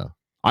 Yeah.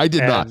 I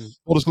did not.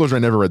 Full disclosure, I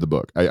never read the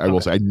book. I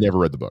will say I never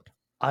read the book.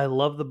 I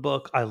love the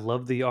book. I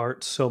love the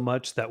art so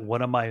much that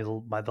one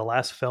of the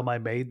last film I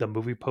made, the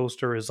movie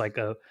poster is like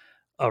a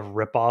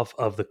ripoff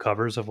of the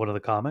covers of one of the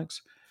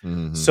comics.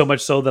 Mm-hmm. So much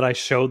so that I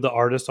showed the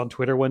artist on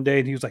Twitter one day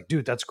and he was like,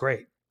 dude, that's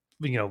great.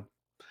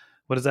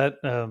 What is that?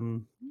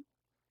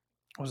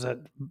 What is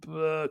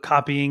that?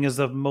 Copying is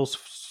the most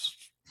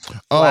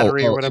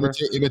flattery or whatever.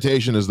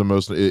 Imitation is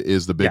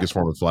the biggest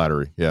form of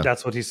flattery. Yeah,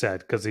 that's what he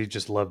said because he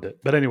just loved it.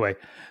 But anyway,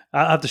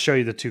 I'll have to show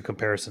you the two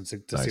comparisons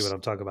to see what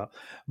I'm talking about.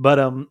 But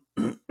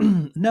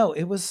no,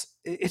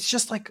 it's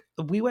just like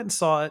we went and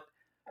saw it.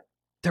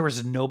 There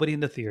was nobody in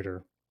the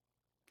theater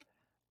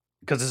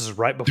because this is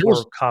right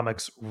before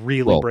comics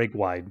really break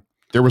wide.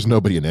 There was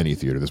nobody in any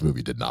theater. This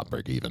movie did not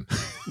break even.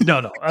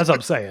 No, that's what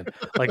I'm saying.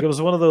 Like, it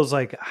was one of those,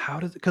 like, how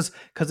did, because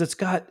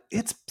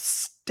it's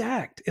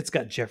stacked. It's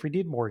got Jeffrey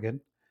Dean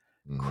Morgan.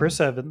 Mhm. Chris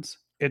Evans,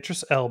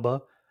 Idris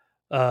Elba,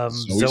 Zoe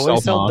Zoe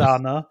Saldana,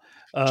 Saldana,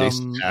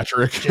 Jason um,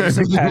 Patrick. I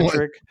Jason mean, like,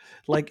 Patrick.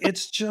 Like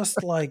it's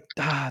just like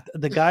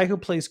the guy who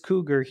plays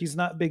Cougar. He's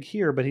not big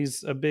here, but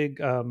he's a big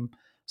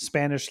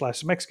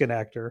Spanish/Mexican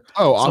actor.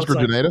 oh, So Oscar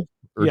it's like, Janeta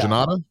or yeah,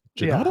 Janata?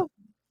 yeah, Janata?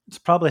 it's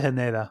probably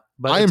Haneda,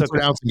 but I it's am okay.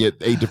 pronouncing it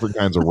 8 different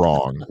kinds of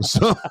wrong.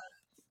 So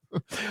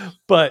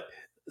But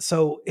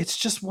so it's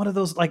just one of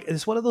those, like,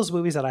 it's one of those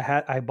movies that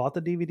I bought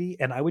the DVD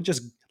and I would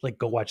just like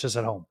go watch this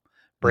at home,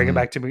 bring it mhm.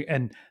 back to me,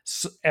 and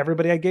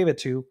everybody I gave it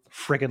to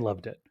freaking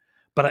loved it.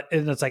 But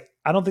and it's like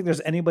I don't think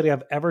there's anybody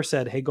I've ever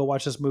said, "Hey, go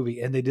watch this movie,"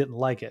 and they didn't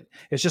like it.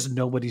 It's just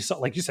nobody saw.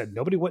 Like you said,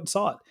 nobody went and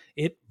saw it.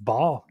 It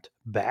bombed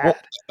Well, bad.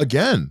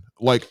 again,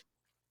 like,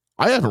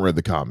 I haven't read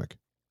the comic.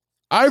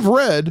 I've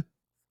read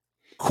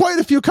quite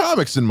a few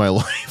comics in my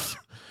life.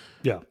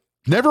 Yeah,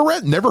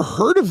 Never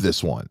heard of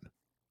this one.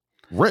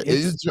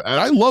 it's And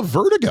I love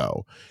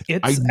Vertigo. I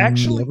it's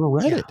actually, never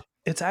read yeah. it.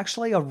 It's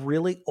actually a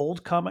really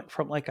old comic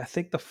from like I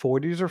think the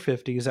 40s or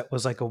 50s. That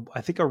was like a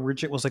I think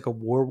originally it was like a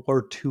World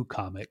War II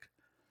comic,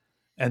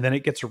 and then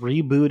it gets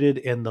rebooted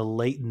in the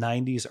late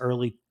 90s,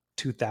 early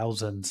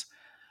 2000s,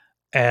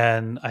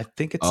 and I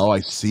think it's, Oh,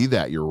 I see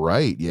that. You're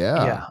right.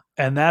 Yeah. yeah,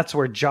 and that's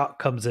where Jock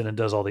comes in and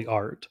does all the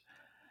art.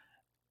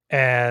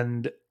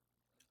 And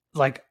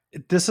like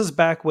this is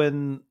back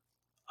when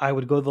I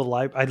would go to the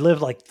library. I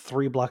lived like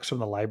 3 blocks from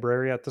the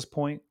library at this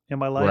point in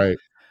my life,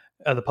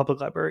 Right. the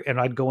public library, and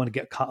I'd go in and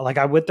get like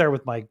I went there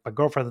with my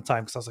girlfriend at the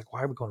time because I was like,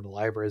 why are we going to the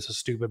library? This is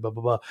stupid, blah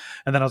blah blah.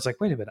 And then I was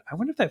like, wait a minute, I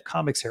wonder if they have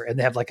comics here, and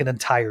they have like an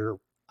entire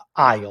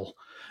aisle,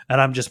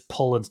 and I'm just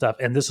pulling stuff,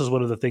 and this is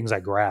one of the things I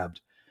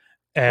grabbed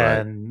Right.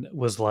 and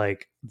was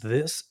like,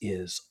 this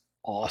is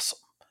awesome.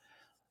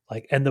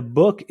 Like, and the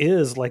book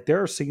is like,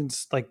 there are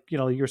scenes like, you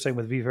were saying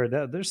with V for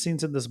Vendetta, there's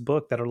scenes in this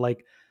book that are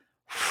like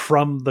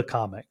from the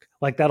comic.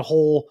 Like that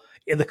whole,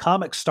 the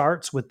comic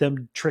starts with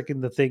them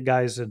tricking the thing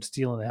guys and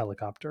stealing the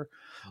helicopter.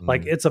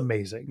 Like Mhm. it's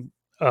amazing.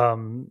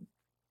 Um,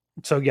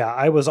 so yeah,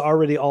 I was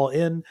already all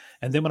in.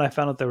 And then when I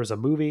found out there was a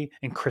movie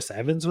and Chris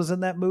Evans was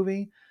in that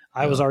movie,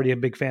 I was Yeah. already a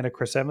big fan of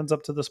Chris Evans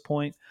up to this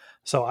point.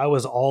 So I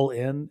was all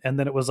in. And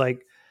then it was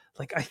like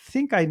I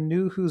think I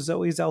knew who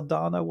Zoe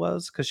Saldana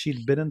was because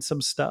she'd been in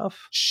some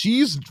stuff.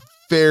 She's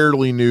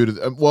fairly new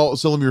to well,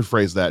 so let me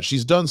rephrase that.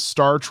 She's done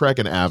Star Trek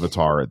and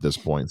Avatar at this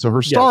point. So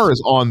her star Yes.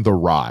 is on the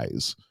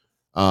rise.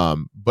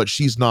 But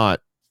she's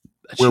not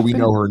where She's we been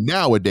know in, her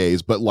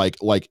nowadays, but like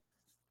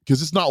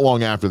because it's not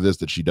long after this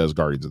that she does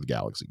Guardians of the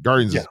Galaxy.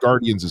 yeah,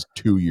 Guardians is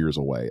 2 years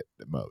away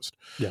at most.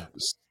 yeah,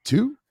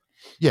 Two?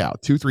 Yeah,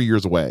 2-3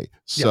 years away.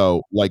 yeah.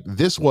 So like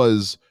this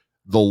was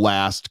the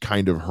last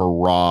kind of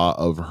hurrah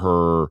of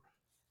her.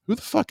 Who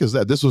the fuck is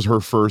that? This was her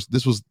first.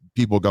 This was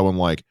people going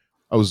like,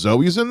 "Oh,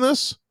 Zoe's in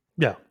this?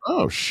 Yeah.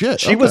 Oh shit.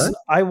 She Okay." was,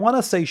 I want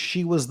to say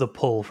she was the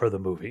pull for the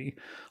movie.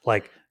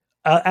 Like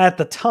at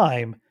the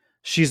time,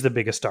 she's the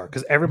biggest star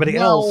because everybody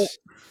Well, else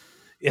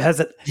it has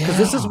it. Because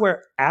this is yeah.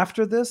 where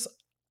after this,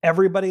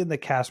 everybody in the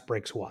cast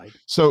breaks wide.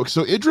 So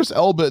Idris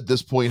Elba at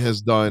this point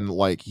has done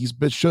like he's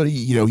been shown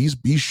he's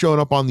shown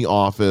up on The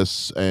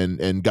Office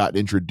and got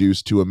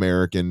introduced to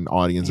American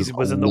audiences He a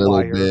was in The little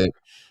Wire. bit.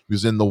 He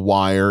was in The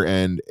Wire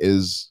and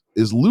is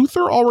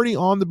Luther already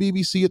on the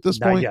BBC at this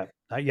Not point? yet.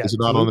 Not Is yet. it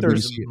not on the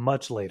Luther's BBC?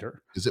 much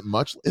later. Is it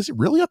much? Is it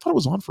really? I thought it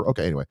was on for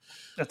okay. Anyway,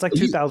 That's like so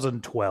he's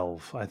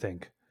 2012, I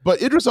think.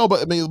 but Idris Elba.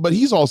 I mean, but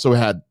he's also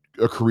had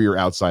a career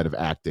outside of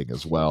acting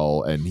as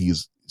well, and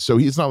he's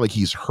not like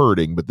he's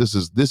hurting. But this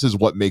is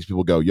what makes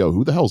people go, "Yo,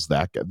 who the hell's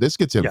that guy?" This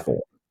gets him Yeah.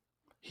 full.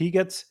 He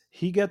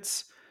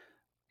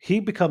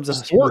becomes a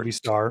Thor, movie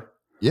star.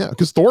 yeah,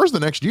 because Thor's the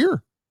next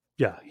year.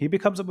 Yeah, he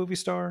becomes a movie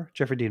star.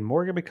 Jeffrey Dean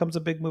Morgan becomes a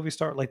big movie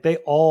star. Like they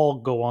all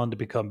go on to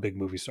become big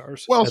movie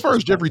stars Well, as at far this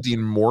as point. Jeffrey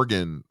Dean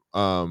Morgan,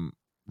 when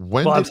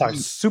Well, I'm did sorry, he?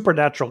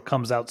 Supernatural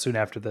comes out soon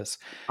after this,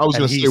 I was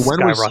and going to he say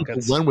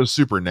skyrockets. when was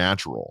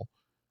Supernatural?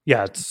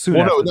 Yeah, it's soon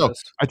Well, after no,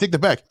 this. I take that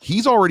back.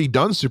 He's already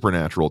done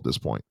Supernatural at this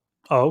point.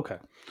 Oh, okay.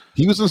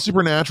 He was in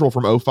Supernatural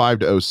from 05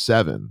 to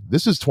 07.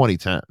 This is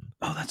 2010.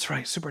 Oh, that's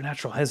right.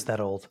 Supernatural is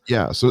that old.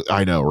 Yeah, so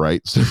I know,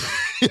 right? So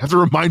you have to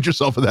remind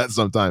yourself of that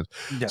sometimes.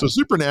 Yeah, So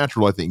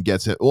Supernatural, I think,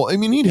 gets it. Well, I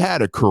mean, he'd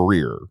had a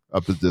career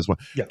up at this one.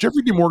 yeah,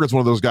 Jeffrey D. Morgan's one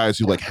of those guys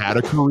who like had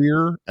a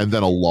career and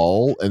then a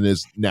lull and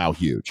is now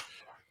huge.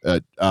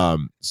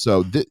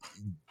 So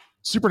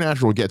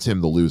Supernatural gets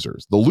him the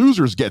losers. The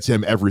losers gets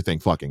him everything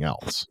fucking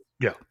else.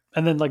 yeah.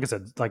 And then, like I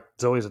said, like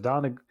Zoe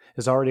Saldana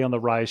is already on the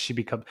rise. She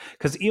becomes,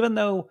 because even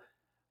though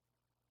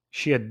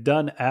she had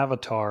done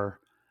Avatar,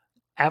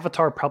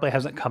 Avatar probably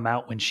hasn't come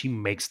out when she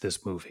makes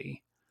this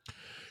movie.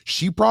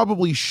 She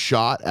probably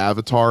shot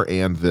Avatar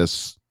and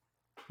this.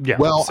 Yeah,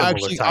 Well, similar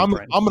actually, time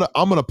frame.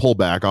 I'm gonna pull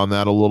back on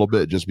that a little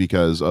bit just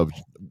because of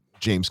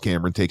James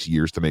Cameron takes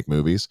years to make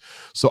movies.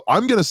 So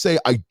I'm gonna say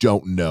I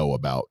don't know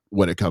about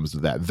when it comes to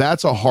that.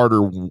 That's a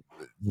harder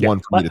Yeah, one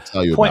for me but to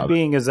tell you point about.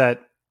 being is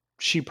that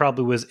she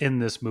probably was in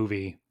this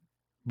movie.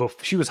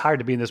 She was hired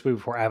to be in this movie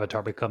before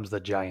Avatar becomes the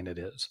giant it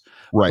is.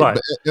 Right, But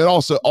but it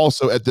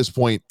also at this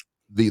point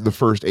the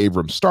first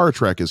Abrams Star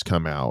Trek has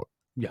come out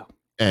yeah,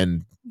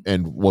 and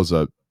was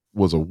a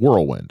was a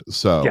whirlwind.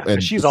 So, yeah,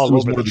 and she's she all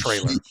was over one the of the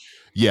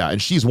trailer.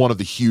 and she's one of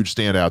the huge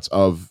standouts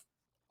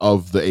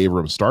of the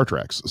Abrams Star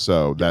Treks.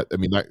 So Yeah. that, I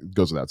mean, that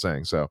goes without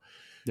saying. So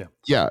Yeah.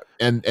 yeah,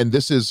 and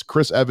this is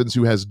Chris Evans,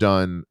 who has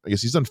done, I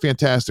guess he's done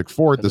Fantastic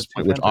Four at Ever this see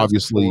point, which Fantastic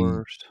obviously,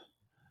 Four?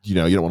 you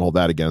don't want to hold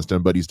that against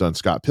him, but he's done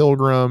Scott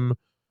Pilgrim,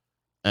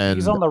 He's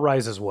and on the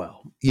rise as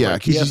well. yeah,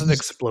 Like, he because hasn't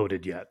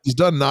exploded yet. he's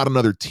done Not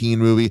Another Teen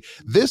Movie.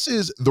 This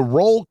is the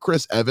role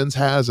Chris Evans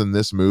has in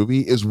this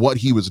movie is what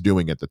he was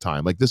doing at the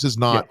time. Like, this is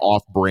not Yeah.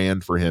 off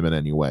brand for him in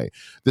any way.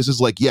 This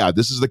is like, yeah,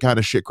 this is the kind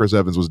of shit Chris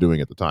Evans was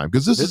doing at the time,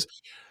 because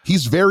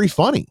he's very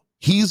funny.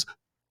 He's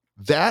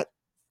that.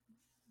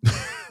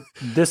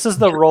 This is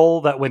the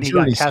role that when he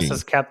got Journey cast scene.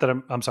 as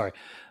Captain, I'm sorry.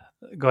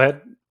 Go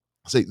ahead.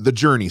 Say the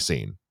journey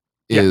scene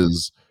Yeah.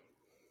 is,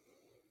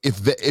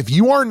 if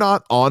you are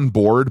not on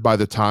board by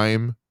the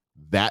time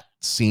that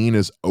scene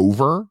is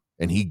over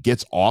and he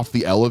gets off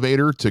the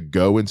elevator to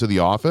go into the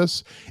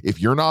office,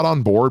 if you're not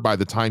on board by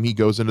the time he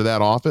goes into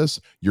that office,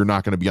 you're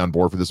not going to be on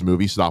board for this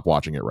movie. Stop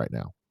watching it right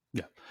now.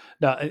 Yeah.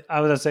 Now,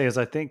 I was gonna say is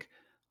I think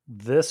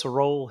his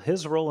role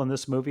in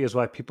this movie is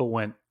why people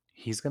went,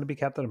 he's going to be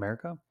Captain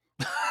America,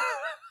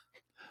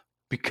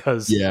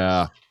 because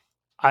Yeah.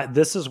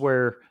 this is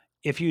where,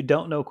 if you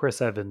don't know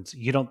Chris Evans,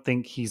 you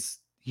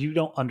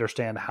don't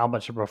understand how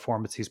much of a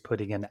performance he's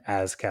putting in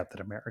as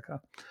Captain America.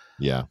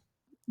 Yeah.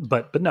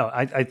 But no,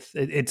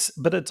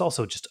 it's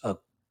also just a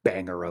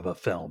banger of a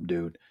film,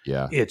 dude.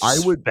 Yeah. It's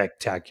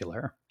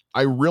spectacular.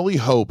 I really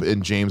hope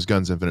in James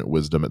Gunn's infinite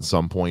wisdom at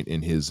some point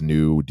in his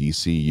new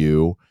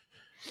DCU,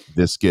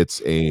 this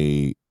gets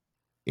a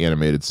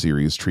animated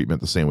series treatment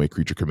the same way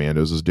Creature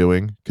Commandos is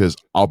doing, because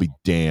I'll be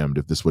damned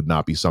if this would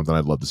not be something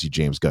I'd love to see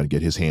James Gunn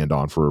get his hand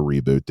on for a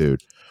reboot,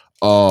 dude.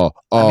 I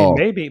mean,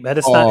 maybe, but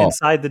it's not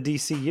inside the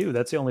DCU.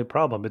 That's the only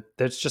problem.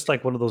 That's just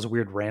like one of those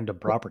weird random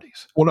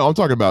properties. Well, no, I'm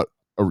talking about,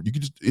 you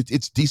could just,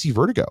 it's DC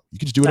Vertigo. You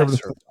can just do whatever.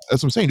 That's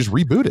what I'm saying. Just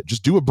reboot it.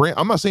 Just do a brand.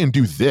 I'm not saying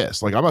do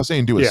this. Like, I'm not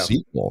saying do a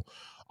sequel.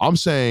 I'm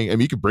saying, I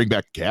mean, you could bring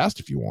back the cast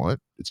if you want.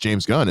 It's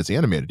James Gunn. It's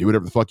animated. Do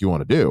whatever the fuck you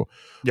want to do.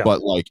 Yeah.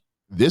 But like,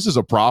 this is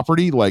a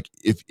property. Like,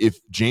 if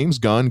James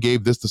Gunn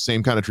gave this the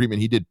same kind of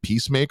treatment he did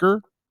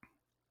Peacemaker,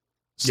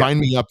 sign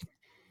me up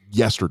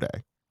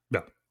yesterday.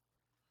 No,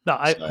 no,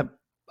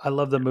 I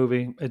love the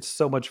movie. It's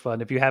so much fun.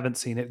 If you haven't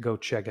seen it, go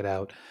check it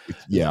out.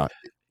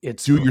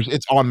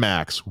 It's on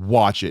Max.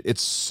 Watch it.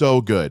 It's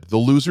so good. The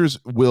losers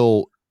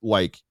will,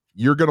 like,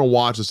 you're gonna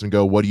watch this and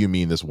go, what do you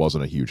mean this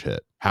wasn't a huge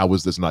hit? How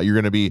was this not? You're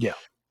gonna be,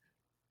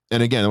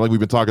 and again, like we've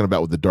been talking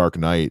about with The Dark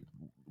Knight,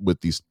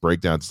 with these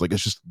breakdowns, like,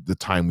 it's just the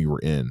time we were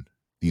in.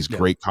 These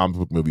great comic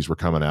book movies were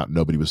coming out.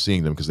 Nobody was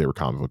seeing them because they were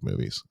comic book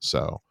movies.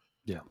 So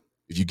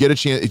if you get a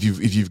chance, if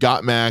you've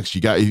got Max,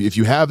 if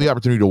you have the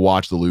opportunity to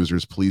watch The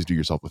Losers, please do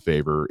yourself a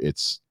favor.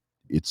 It's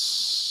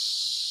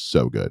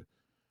so good.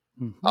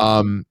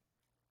 Mm-hmm.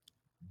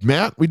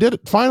 Matt, we did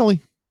it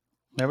finally.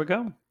 There we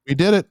go. We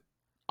did it.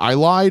 I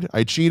lied.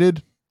 I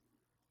cheated.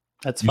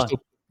 That's fine.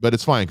 But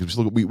it's fine because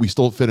we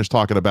still finished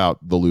talking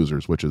about The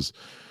Losers, which is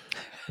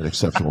an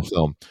exceptional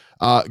film.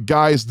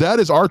 Guys, that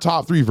is our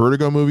top 3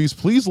 Vertigo movies.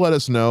 Please let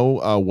us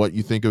know what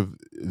you think of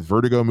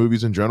Vertigo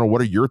movies in general.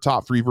 What are your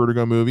top 3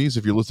 Vertigo movies?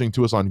 If you're listening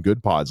to us on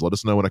Good Pods, let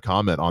us know in a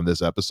comment on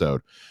this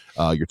episode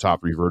your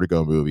top 3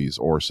 Vertigo movies,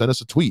 or send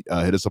us a tweet.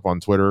 Hit us up on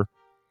Twitter,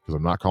 because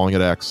I'm not calling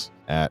it X,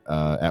 at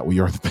We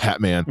Are the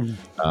Batman.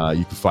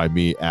 You can find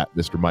me at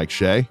Mr. Mike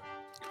Shea.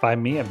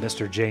 Find me at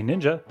Mr. J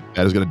Ninja.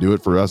 That is going to do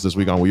it for us this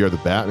week on We Are the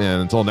Batman.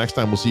 Until next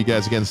time, we'll see you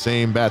guys again,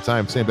 same bat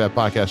time, same bat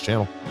podcast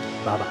channel.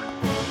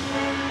 Bye-bye.